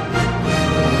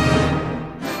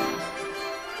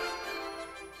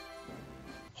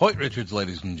 Hoyt Richards,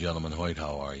 ladies and gentlemen. Hoyt,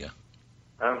 how are you?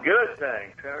 I'm good,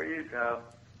 thanks. How are you, Tom?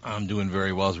 I'm doing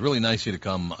very well. It's really nice of you to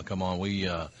come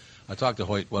on. I talked to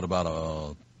Hoyt,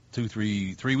 about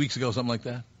 3 weeks ago, something like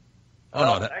that?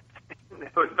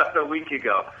 It was about a week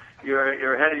ago.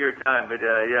 You're ahead of your time, but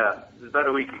yeah, it was about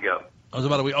a week ago. It was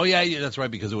about a week. Oh, yeah, that's right,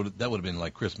 because that would have been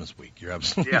like Christmas week. You're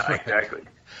absolutely right. Exactly.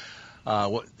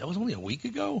 That was only a week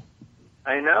ago?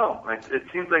 I know. It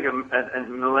seems like a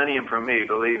millennium for me,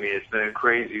 believe me. It's been a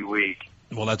crazy week.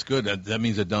 Well, that's good. That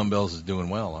means that Dumbbells is doing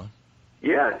well, huh?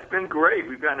 Yeah, it's been great.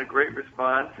 We've gotten a great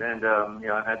response, and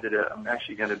I'm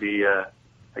actually going to be. I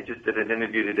just did an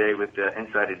interview today with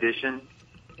Inside Edition,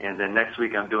 and then next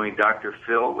week I'm doing Dr.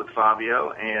 Phil with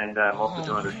Fabio, and I'm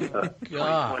also doing the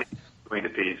 2020 Between the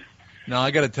Peas. Now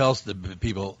I got to tell the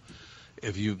people,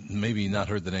 if you maybe not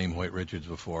heard the name Hoyt Richards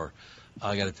before,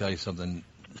 I got to tell you something.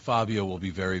 Fabio will be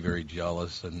very, very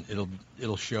jealous, and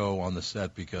it'll show on the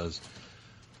set because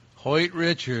Hoyt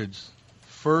Richards,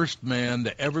 first man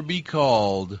to ever be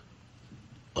called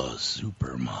a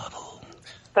supermodel.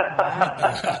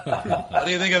 What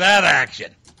do you think of that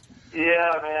action?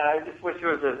 Yeah, man, I just wish there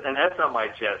was an S on my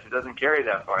chest. It doesn't carry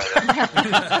that far.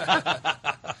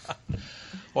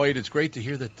 Hoyt, it's great to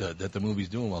hear that the movie's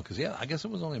doing well. Because I guess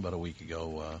it was only about a week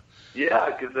ago. Yeah,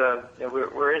 because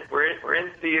we're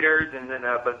in theaters, and then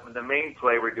but the main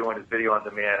play we're doing is video on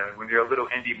demand. I mean, when you're a little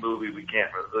indie movie, we can't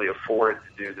really afford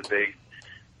to do the big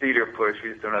theater push. We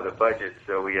just don't have the budget,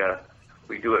 so we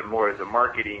do it more as a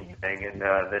marketing thing, and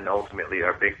then ultimately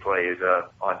our big play is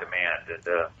on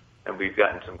demand, and we've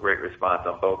gotten some great response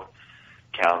on both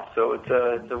counts. So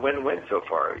it's a win-win so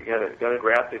far. You gotta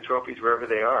grab the trophies wherever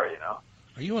they are, you know.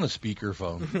 Are you on a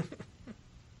speakerphone?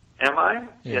 Am I?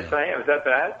 Yeah. Yes, I am. Is that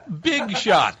bad? Big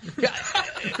Shot.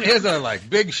 Here's what I like.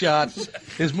 Big Shot.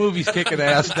 His movie's kicking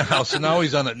ass now, so now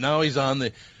he's on it. Now he's on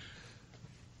the.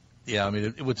 Yeah, I mean,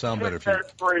 it would sound better if you.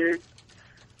 For you.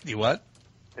 You what?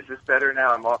 Is this better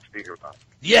now? I'm off speakerphone.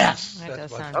 Yes. That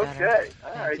does sound okay. better.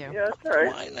 All right. Thank you. Yeah, that's all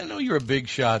right. Well, I know you're a Big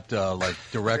Shot, like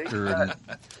director and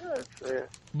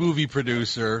movie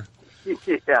producer.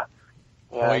 Yeah.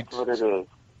 That's what it is.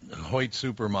 Hoyt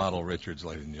Supermodel Richards,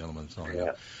 ladies and gentlemen. So,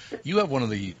 you have one of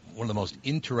the most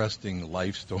interesting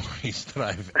life stories that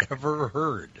I've ever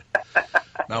heard.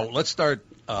 Now, let's start.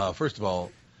 First of all,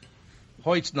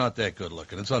 Hoyt's not that good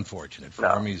looking. It's unfortunate for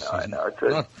him. He's I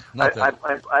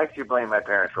actually blame my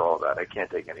parents for all that. I can't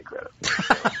take any credit.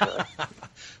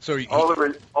 So all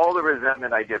the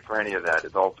resentment I get for any of that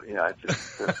is all it's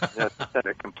just send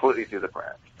it completely through the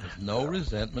parents. There's no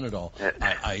resentment at all.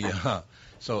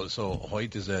 So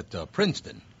Hoyt is at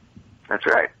Princeton. That's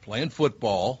right. Playing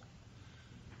football.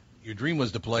 Your dream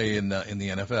was to play in the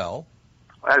NFL.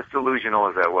 As delusional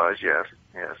as that was, yes.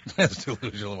 As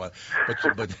delusional was,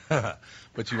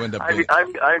 but you end up.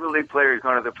 Ivy League players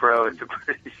going to the pro is a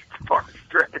pretty far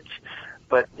stretch.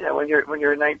 But when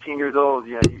you're 19 years old,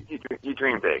 you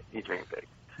dream big. You dream big.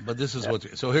 But this is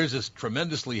so here's this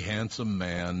tremendously handsome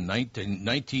man,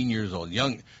 19 years old,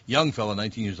 young fella,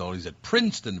 19 years old. He's at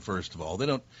Princeton, first of all. They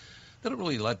don't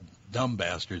really let dumb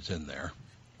bastards in there,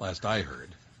 last I heard.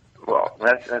 Well,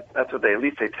 that's what at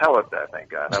least they tell us that, thank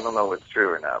God. I don't know if it's true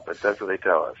or not, but that's what they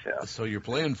tell us, yeah. So you're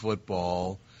playing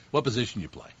football. What position you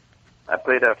play? I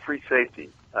played free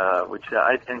safety, which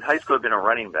in high school I'd been a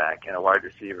running back and a wide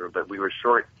receiver, but we were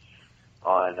short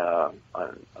on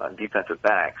defensive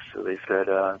backs. So they said,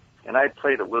 and I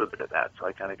played a little bit of that, so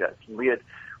I kind of we had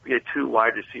two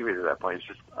wide receivers at that point. It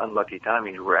was just unlucky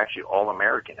timing who were actually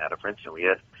All-American out of Princeton. We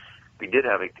did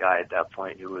have a guy at that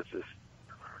point who was this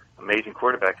amazing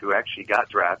quarterback who actually got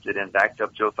drafted and backed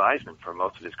up Joe Theismann for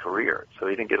most of his career. So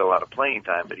he didn't get a lot of playing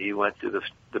time, but he went to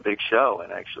the big show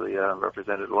and actually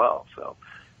represented well. So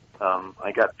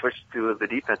I got pushed to the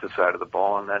defensive side of the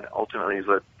ball, and then ultimately is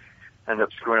what ended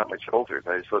up screwing up my shoulders.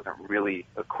 I just wasn't really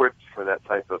equipped for that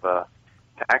type of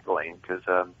tackling because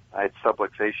I had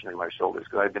subluxation in my shoulders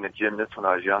because I'd been a gymnast when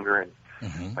I was younger, and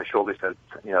my shoulders had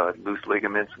loose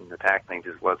ligaments, and the tackling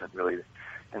just wasn't really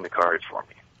in the cards for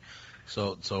me.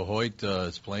 So Hoyt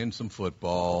is playing some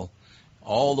football.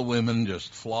 all the women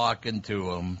just flocking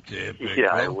to him. Yeah,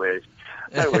 I wish.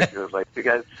 I wish it was like,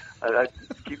 because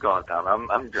keep going, Tom.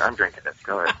 I'm drinking this.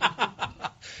 Go ahead.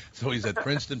 So he's at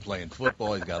Princeton playing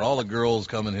football. He's got all the girls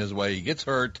coming his way. He gets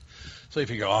hurt. So you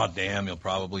figure, oh, damn, he'll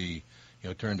probably,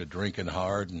 turn to drinking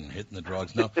hard and hitting the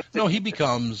drugs. No, he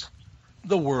becomes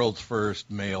the world's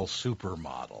first male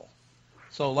supermodel.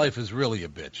 So life is really a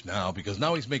bitch now, because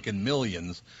now he's making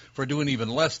millions for doing even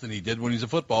less than he did when he's a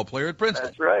football player at Princeton.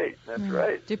 That's right. That's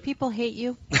right. Do people hate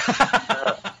you?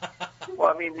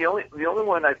 Well, I mean, the only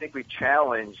one I think we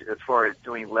challenge as far as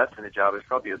doing less than a job is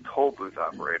probably a toll booth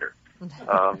operator,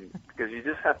 because you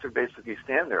just have to basically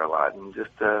stand there a lot and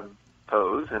just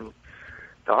pose. And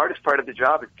the hardest part of the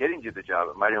job is getting to the job.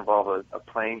 It might involve a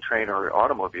plane, train, or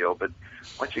automobile, but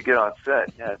once you get on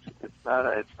set, yeah, it's not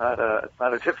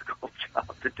a difficult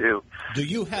job to do. Do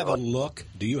you have a look?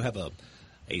 Do you have a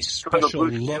special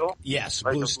look? Steel? Yes,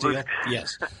 like blue steel.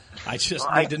 Yes. I just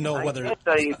need to know whether. I can't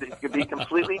tell you, to be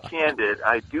completely candid,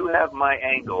 I do have my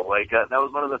angle. Like that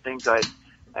was one of the things I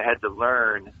had to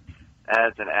learn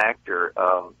as an actor.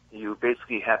 You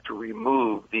basically have to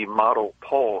remove the model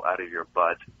pole out of your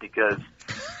butt, because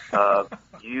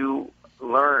you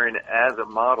learn as a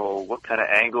model what kind of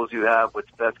angles you have,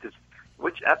 what's best. Because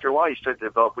after a while, you start to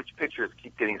develop which pictures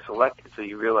keep getting selected, so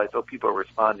you realize, oh, people are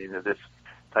responding to this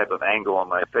type of angle on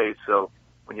my face. So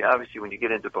when you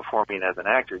get into performing as an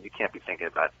actor, you can't be thinking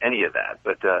about any of that.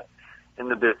 But in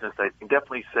the business, I can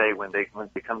definitely say when they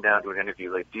come down to an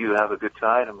interview, like, do you have a good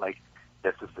side? I'm like,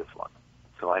 yes, it's this one.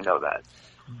 So I know that.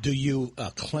 Do you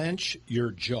clench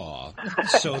your jaw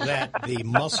so that the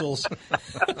muscles?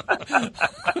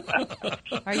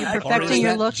 Are you perfecting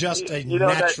your look? Just a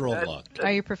natural look.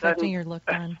 Are you perfecting your look,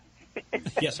 Don?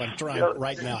 Yes, I'm trying.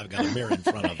 Right now, I've got a mirror in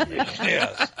front of me.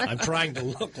 Yes. I'm trying to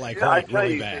look like I Hoyt tell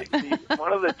really you, bad.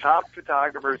 One of the top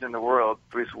photographers in the world,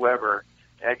 Bruce Weber,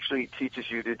 actually teaches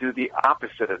you to do the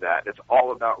opposite of that. It's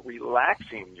all about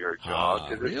relaxing your jaw.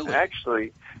 Really?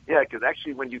 Because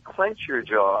actually when you clench your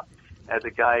jaw, as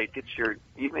a guy,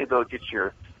 even though it gets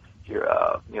your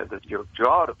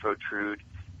jaw to protrude,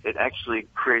 it actually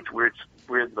creates weird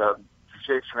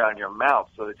shapes around your mouth.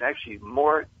 So it's actually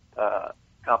more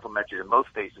complimentary in most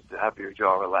faces to have your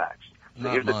jaw relaxed. So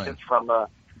here's a tip from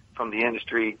the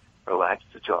industry: relax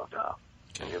the jaw down,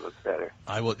 and you look better.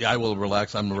 I will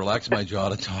relax. I'm relaxing my jaw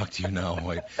to talk to you now.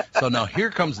 Wait. So now here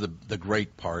comes the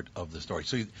great part of the story.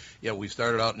 So we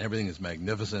started out and everything is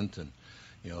magnificent, and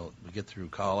we get through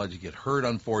college, you get hurt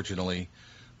unfortunately,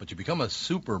 but you become a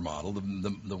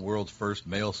supermodel, the world's first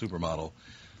male supermodel.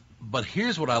 But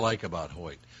here's what I like about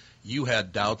Hoyt. You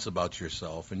had doubts about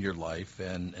yourself and your life,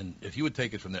 and if you would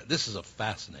take it from there, this is a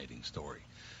fascinating story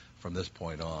from this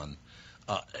point on.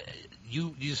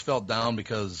 You just felt down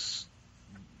because,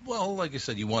 well, like you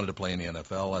said, you wanted to play in the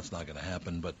NFL. That's not going to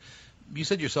happen. But you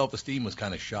said your self-esteem was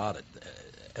kind of shot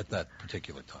at that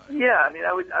particular time. Yeah, I mean,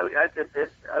 the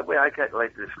way I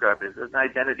like to describe it is an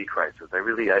identity crisis. I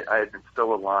had been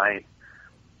so aligned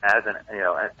as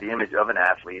the image of an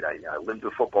athlete. I lived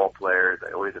with football players.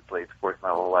 I always had played sports my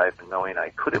whole life, and knowing I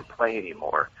couldn't play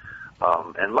anymore.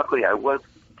 And luckily, it was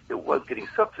getting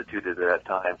substituted at that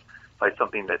time by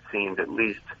something that seemed at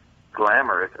least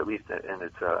glamorous, at least in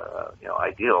its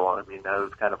ideal. I mean, that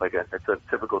was kind of like it's a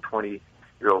typical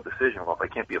 20-year-old decision. Well, if I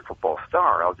can't be a football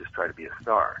star, I'll just try to be a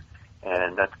star.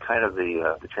 And that's kind of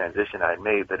the transition I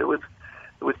made. But it was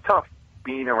tough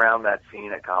being around that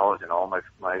scene at college, and all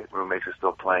my roommates were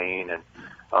still playing, and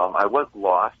I was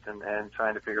lost and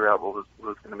trying to figure out what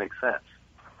was going to make sense.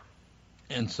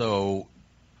 And so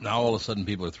now all of a sudden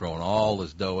people are throwing all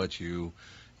this dough at you.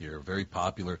 You're very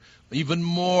popular. Even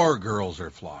more girls are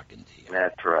flocking to you.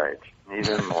 That's right.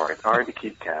 Even more. It's hard to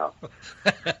keep count.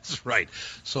 That's right.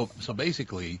 So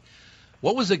basically,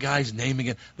 what was the guy's name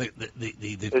again?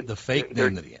 The fake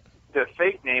name that he had. The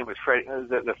fake name was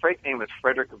the fake name was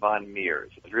Frederick Von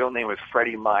Mears. His real name was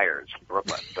Freddie Myers from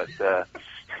Brooklyn.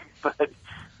 But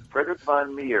Frederick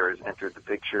Von Mears entered the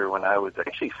picture when I was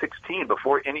actually 16,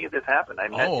 before any of this happened.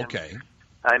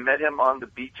 I met him on the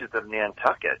beaches of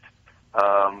Nantucket,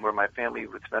 where my family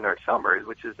would spend our summers,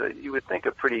 which is you would think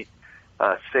a pretty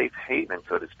safe haven,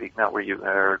 so to speak, not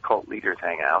where cult leaders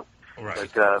hang out. Right.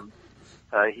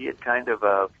 But he had kind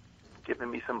of given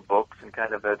me some books and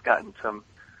kind of had gotten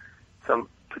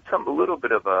put a little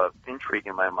bit of intrigue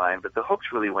in my mind. But the hooks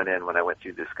really went in when I went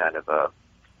through this kind of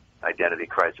identity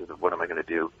crisis of what am I going to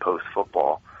do post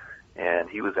football. And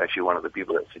he was actually one of the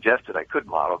people that suggested I could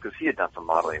model, because he had done some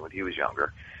modeling when he was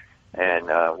younger. And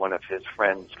one of his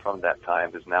friends from that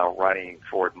time is now running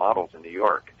Ford Models in New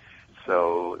York.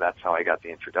 So that's how I got the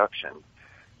introduction.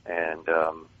 And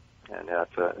And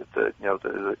it's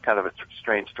a kind of a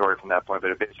strange story from that point,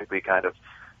 but it basically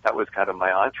that was kind of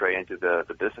my entree into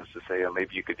the business to say, oh,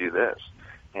 maybe you could do this.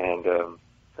 And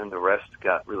then the rest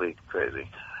got really crazy.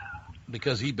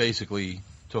 Because he basically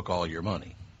took all your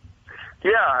money.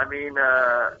 Yeah, I mean,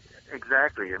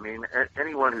 exactly. I mean,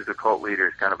 anyone who's a cult leader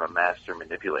is kind of a master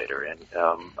manipulator, and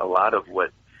a lot of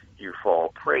what you fall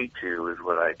prey to is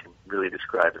what I can really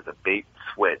describe as a bait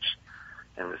switch,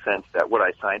 in the sense that what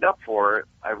I signed up for,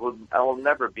 I will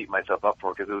never beat myself up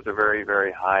for, because it was a very,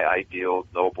 very high, ideal,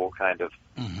 noble kind of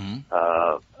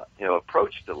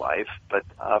approach to life. But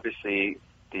obviously,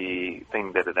 the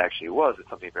thing that it actually was is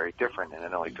something very different, and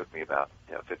it only took me about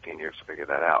 15 years to figure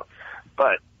that out.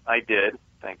 But I did,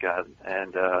 thank God,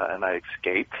 and I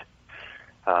escaped.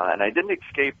 And I didn't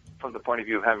escape from the point of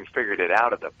view of having figured it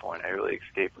out at that point. I really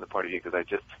escaped from the point of view because I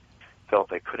just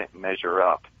felt I couldn't measure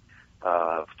up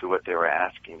to what they were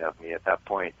asking of me. At that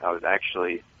point, I was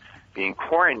actually being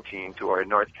quarantined to our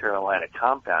North Carolina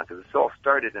compound, because this all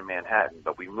started in Manhattan,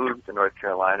 but we moved to North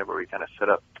Carolina where we kind of set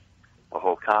up a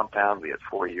whole compound. We had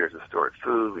 4 years of stored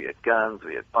food, we had guns,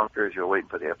 we had bunkers, you were waiting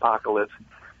for the apocalypse.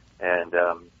 And,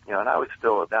 and I was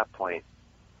still at that point,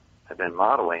 I'd been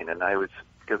modeling, and I was,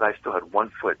 because I still had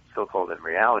 1 foot so-called in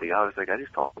reality, I was like, I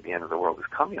just thought the end of the world was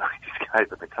coming. Like these guys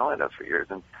have been telling us for years.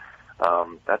 And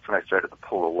that's when I started to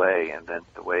pull away. And then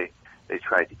the way they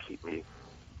tried to keep me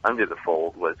under the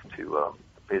fold was to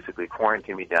basically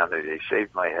quarantine me down there. They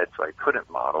shaved my head so I couldn't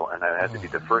model, and I had to be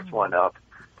the first one up,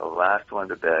 the last one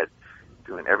to bed,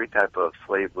 doing every type of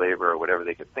slave labor or whatever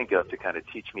they could think of to kind of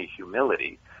teach me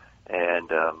humility and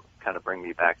kind of bring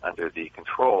me back under the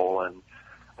control. And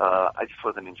I just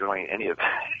wasn't enjoying any of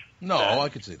that. No, I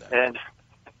could see that. And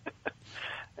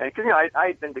because I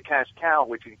had been the cash cow,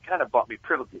 which kind of bought me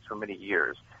privileges for many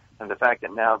years, and the fact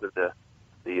that now that the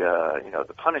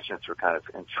punishments were kind of,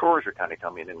 and chores were kind of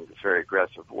coming in this very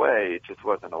aggressive way, it just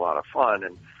wasn't a lot of fun.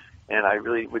 And I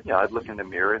really would, I'd look in the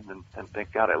mirror and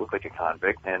think, God, I look like a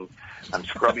convict, and I'm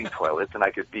scrubbing toilets, and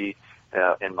I could be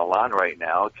in Milan right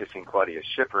now kissing Claudia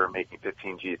Schiffer, making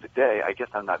 15 G's a day. I guess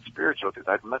I'm not spiritual, because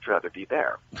I'd much rather be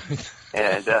there.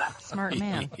 And smart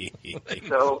man.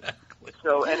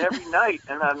 So, and every night,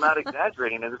 and I'm not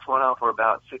exaggerating, and this went on for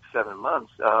about 6-7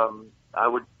 months, I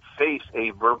would face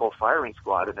a verbal firing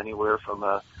squad of anywhere from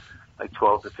like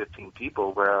 12 to 15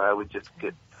 people, where I would just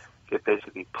get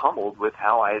basically pummeled with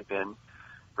how I had been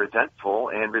resentful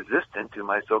and resistant to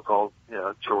my so-called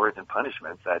chores and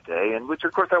punishments that day, and which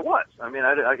of course I was. I mean,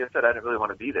 like I said, I didn't really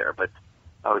want to be there, but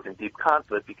I was in deep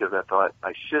conflict because I thought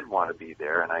I should want to be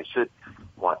there and I should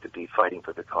want to be fighting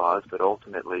for the cause, but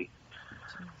ultimately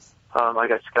I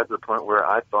got to the point where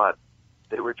I thought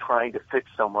they were trying to fix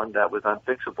someone that was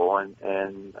unfixable,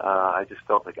 and I just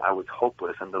felt like I was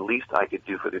hopeless, and the least I could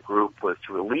do for the group was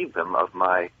to relieve them of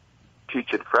my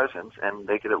teaching presence, and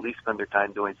they could at least spend their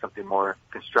time doing something more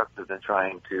constructive than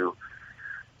trying to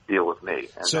deal with me.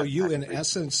 And so you in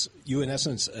essence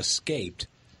escaped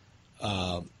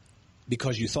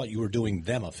because you thought you were doing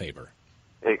them a favor.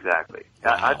 Exactly.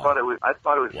 Wow. I thought it was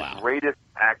the greatest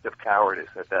act of cowardice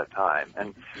at that time.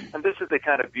 And this is the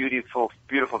kind of beautiful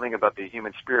thing about the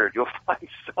human spirit. You'll find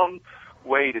some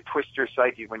way to twist your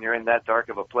psyche when you're in that dark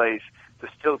of a place to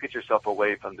still get yourself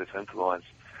away from this influence,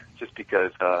 just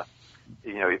because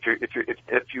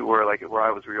if you were like where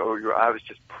I was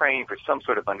just praying for some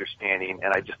sort of understanding,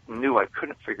 and I just knew I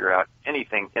couldn't figure out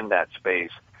anything in that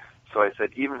space. So I said,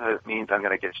 even if it means I'm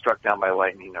going to get struck down by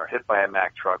lightning or hit by a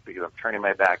Mack truck because I'm turning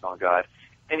my back on God,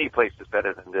 any place is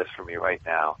better than this for me right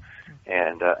now.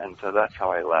 And so that's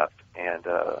how I left. And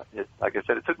like I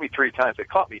said, it took me 3 times. It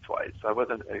caught me twice. I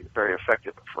wasn't very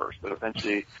effective at first, but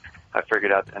eventually I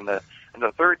figured out. And the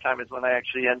third time is when I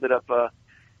actually ended up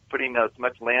putting as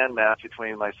much land mass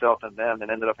between myself and them,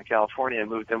 and ended up in California and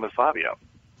moved in with Fabio.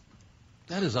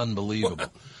 That is unbelievable.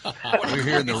 We're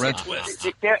here in the rent.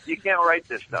 You can't write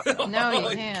this stuff. No,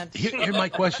 you can't. Here my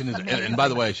question is, and by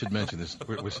the way, I should mention this.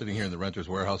 We're sitting here in the Renters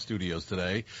Warehouse Studios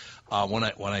today. When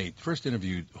I first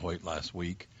interviewed Hoyt last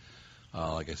week,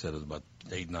 like I said, it was about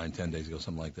 8, 9, 10 days ago,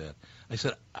 something like that. I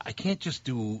said, I can't just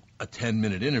do a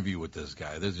 10-minute interview with this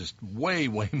guy. There's just way,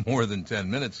 way more than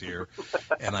 10 minutes here.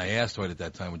 And I asked Hoyt at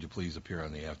that time, would you please appear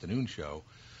on the afternoon show?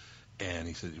 And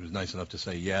he said he was nice enough to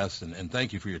say yes, and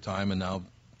thank you for your time. And now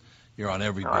you're on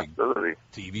every big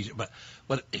TV show.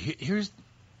 But here's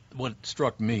what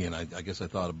struck me, and I guess I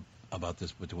thought about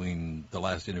this between the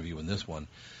last interview and this one.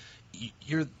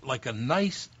 You're like a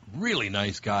nice, really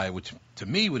nice guy, which to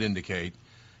me would indicate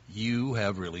you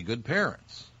have really good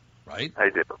parents, right?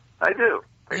 I do.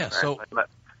 Yeah, so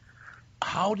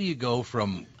how do you go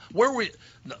from, where were you,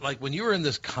 like when you were in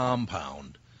this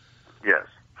compound? Yes.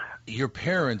 your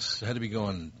parents had to be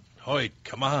going, Hoyt,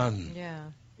 come on. Yeah.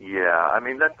 Yeah, I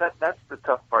mean that's the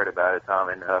tough part about it, Tom,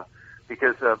 and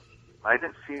because I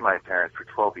didn't see my parents for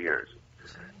 12 years,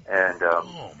 and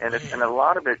a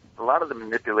lot of the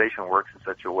manipulation works in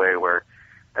such a way where,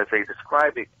 as they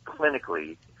describe it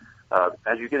clinically,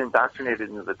 as you get indoctrinated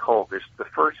into the cult, there's the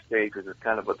first stage is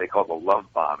kind of what they call the love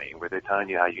bombing, where they're telling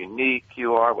you how unique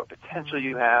you are, what potential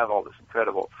you have, all this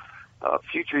incredible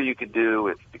future you could do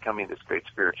with becoming this great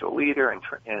spiritual leader,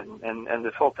 and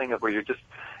this whole thing of where you're just,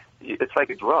 it's like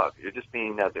a drug. You're just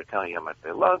being they're telling you how much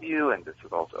they love you, and this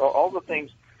is also all the things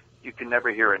you can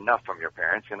never hear enough from your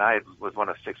parents. And I was one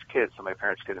of 6 kids, so my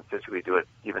parents couldn't physically do it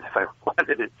even if I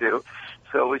wanted it to.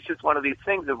 So it's just one of these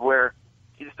things of where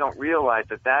you just don't realize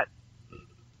that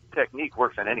technique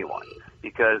works on anyone,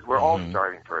 because we're all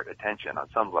starving for attention on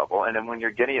some level. And then when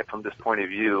you're getting it from this point of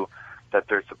view that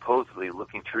they're supposedly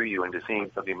looking through you into seeing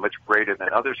something much greater than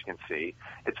others can see,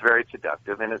 it's very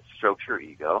seductive and it strokes your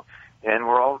ego. And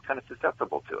we're all kind of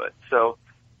susceptible to it. So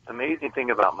the amazing thing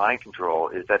about mind control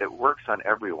is that it works on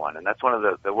everyone. And that's one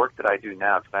of the work that I do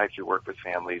now, because I actually work with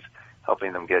families,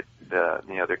 helping them get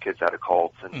their kids out of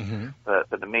cults. And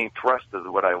the main thrust of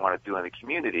what I want to do in the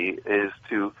community is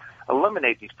to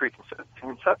eliminate these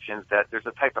preconceptions that there's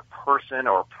a type of person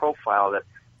or profile that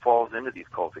falls into these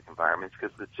cultic environments,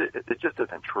 because it just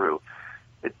isn't true.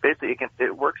 It basically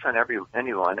it works on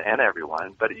anyone and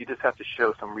everyone, but you just have to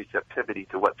show some receptivity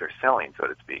to what they're selling, so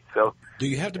to speak. So, do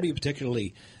you have to be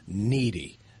particularly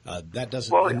needy? That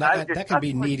doesn't. Well, that can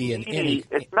be needy in any.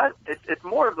 It's not. It's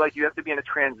more of like you have to be in a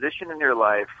transition in your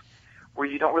life where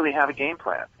you don't really have a game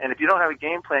plan. And if you don't have a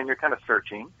game plan, you're kind of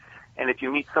searching. And if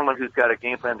you meet someone who's got a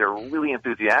game plan they're really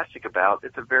enthusiastic about,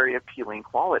 it's a very appealing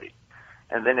quality.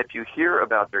 And then if you hear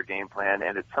about their game plan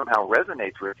and it somehow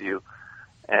resonates with you,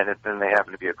 and then they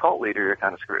happen to be a cult leader, you're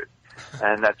kind of screwed.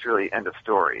 And that's really end of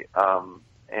story.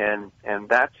 And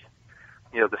that's,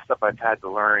 the stuff I've had to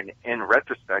learn in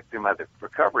retrospect through my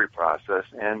recovery process.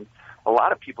 And a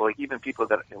lot of people, like even people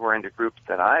that were into groups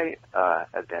that I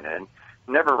had been in,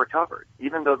 never recovered.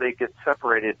 Even though they get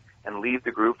separated and leave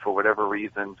the group for whatever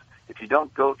reasons, if you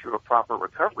don't go through a proper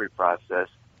recovery process,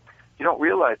 you don't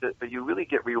realize it, but you really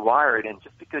get rewired. And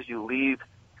just because you leave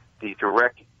the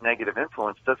direct negative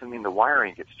influence doesn't mean the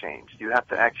wiring gets changed. You have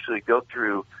to actually go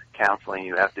through counseling.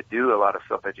 You have to do a lot of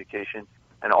self-education.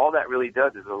 And all that really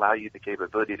does is allow you the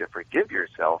capability to forgive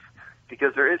yourself,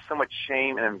 because there is so much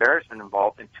shame and embarrassment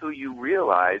involved until you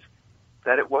realize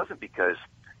that it wasn't because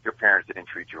your parents didn't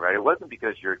treat you right. It wasn't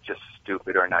because you're just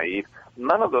stupid or naive.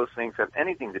 None of those things have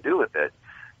anything to do with it.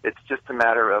 It's just a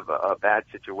matter of a bad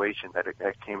situation that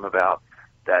came about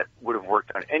that would have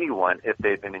worked on anyone if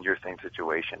they'd been in your same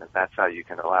situation. And that's how you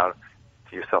can allow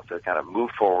yourself to kind of move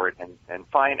forward and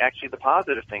find actually the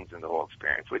positive things in the whole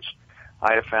experience, which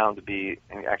I have found to be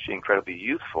actually incredibly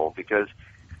useful, because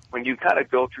when you kind of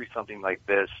go through something like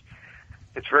this,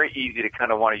 it's very easy to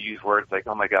kind of want to use words like,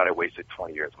 oh my God, I wasted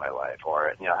 20 years of my life,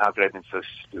 or, how could I have been so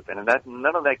stupid? And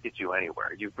none of that gets you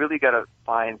anywhere. You've really got to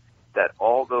find that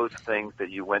all those things that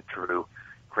you went through,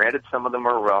 granted some of them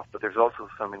are rough, but there's also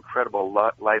some incredible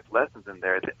life lessons in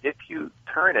there that if you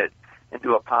turn it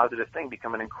into a positive thing,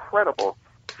 become an incredible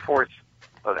force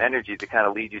of energy to kind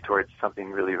of lead you towards something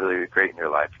really, really great in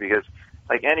your life. Because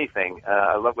like anything,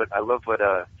 I love what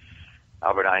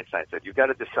Albert Einstein said. You've got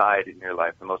to decide in your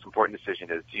life, the most important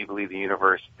decision is, do you believe the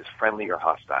universe is friendly or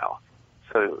hostile?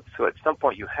 So at some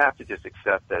point you have to just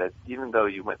accept that even though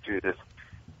you went through this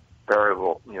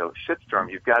variable, shitstorm,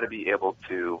 you've got to be able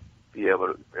to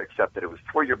accept that it was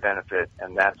for your benefit,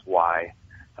 and that's why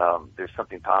there's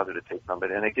something positive to take from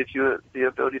it. And it gives you the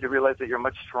ability to realize that you're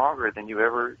much stronger than you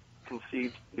ever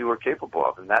conceived you were capable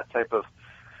of. And that type of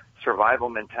survival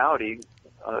mentality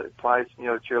applies,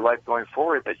 to your life going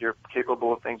forward, that you're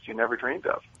capable of things you never dreamed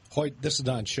of. Hoyt, this is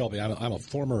Don Shelby. I'm a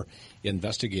former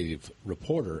investigative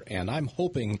reporter, and I'm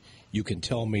hoping you can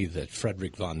tell me that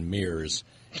Frederick von Meers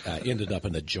ended up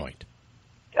in a joint.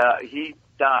 He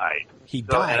died. He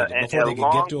died before they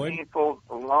could get to him?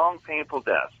 A long, painful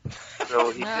death.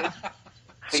 So he did.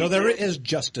 So there is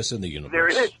justice in the universe. There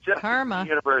is justice in the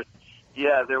universe.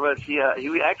 Yeah, there was. He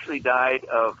actually died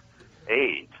of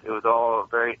AIDS. It was all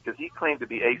because he claimed to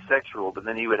be asexual, but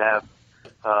then he would have,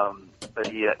 but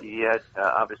he had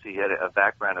obviously he had a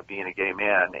background of being a gay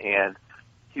man, and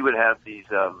he would have these.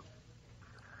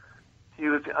 He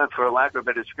was, for lack of a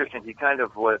better description, he kind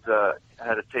of was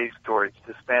had a taste towards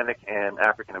Hispanic and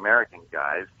African American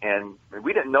guys, and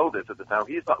we didn't know this at the time.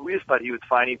 We just thought he was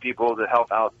finding people to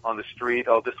help out on the street.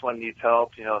 Oh, this one needs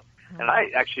help, And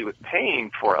I actually was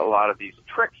paying for a lot of these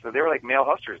tricks. So they were like male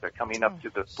hustlers that are coming up to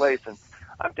the place, and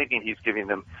I'm thinking he's giving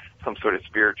them some sort of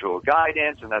spiritual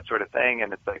guidance and that sort of thing.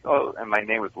 And it's like, oh, and my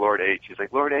name was Lord H. He's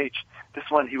like, Lord H, this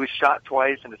one, he was shot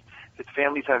twice, and his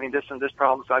family's having this and this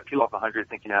problem. So I peel off 100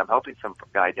 thinking I'm helping some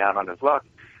guy down on his luck.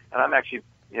 And I'm actually,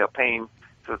 paying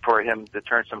for him to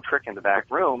turn some trick in the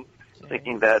back room,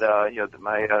 thinking that,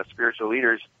 my spiritual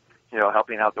leaders,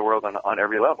 helping out the world on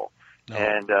every level.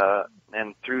 No.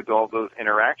 And through all those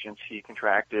interactions, he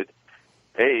contracted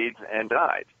AIDS and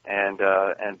died. And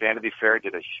Vanity Fair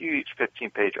did a huge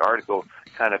 15-page article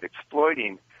kind of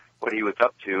exploiting what he was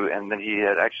up to, and then he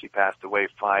had actually passed away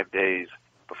 5 days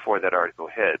before that article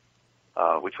hit,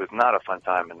 which was not a fun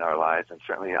time in our lives. And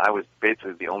certainly I was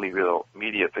basically the only real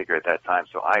media figure at that time,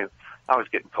 so I was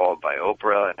getting called by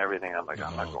Oprah and everything. I'm like,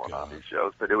 I'm not going on these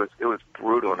shows. But it was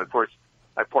brutal. And, of course,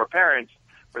 my poor parents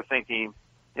were thinking,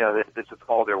 this is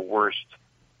all their worst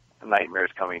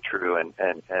nightmares coming true, and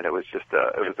it was just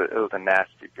it was a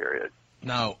nasty period.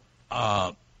 Now,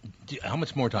 how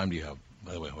much more time do you have?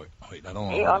 By the way, Hoyt, I don't know.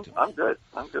 Hey, I'm good.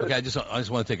 Okay, I just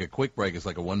want to take a quick break. It's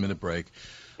like a 1-minute break.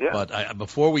 Yeah. But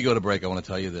before we go to break, I want to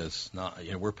tell you this.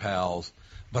 We're pals,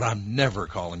 but I'm never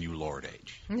calling you Lord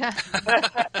H.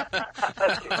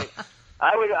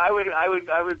 I would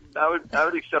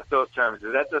accept those terms.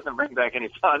 That doesn't bring back any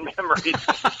fond memories.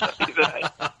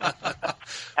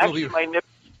 Actually, my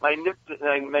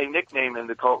nickname in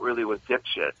the cult really was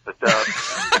Dipshit, but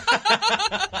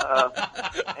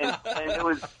and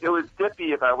it was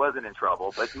Dippy if I wasn't in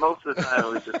trouble, but most of the time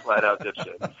it was just flat out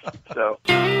Dipshit. So.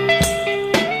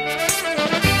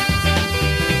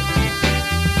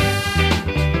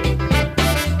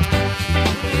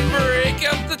 Break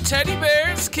up the teddy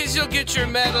bears, 'cause you'll get your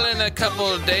medal in a couple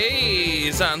of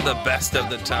days on the Best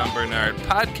of the Tom Bernard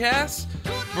podcast,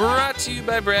 brought to you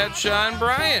by Bradshaw and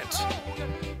Bryant.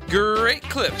 Great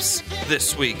clips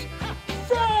this week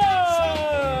from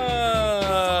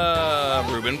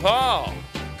Ruben Paul,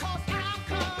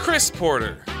 Chris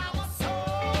Porter,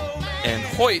 and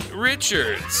Hoyt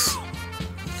Richards.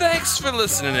 Thanks for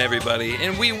listening, everybody,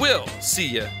 and we will see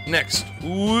you next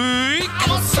week.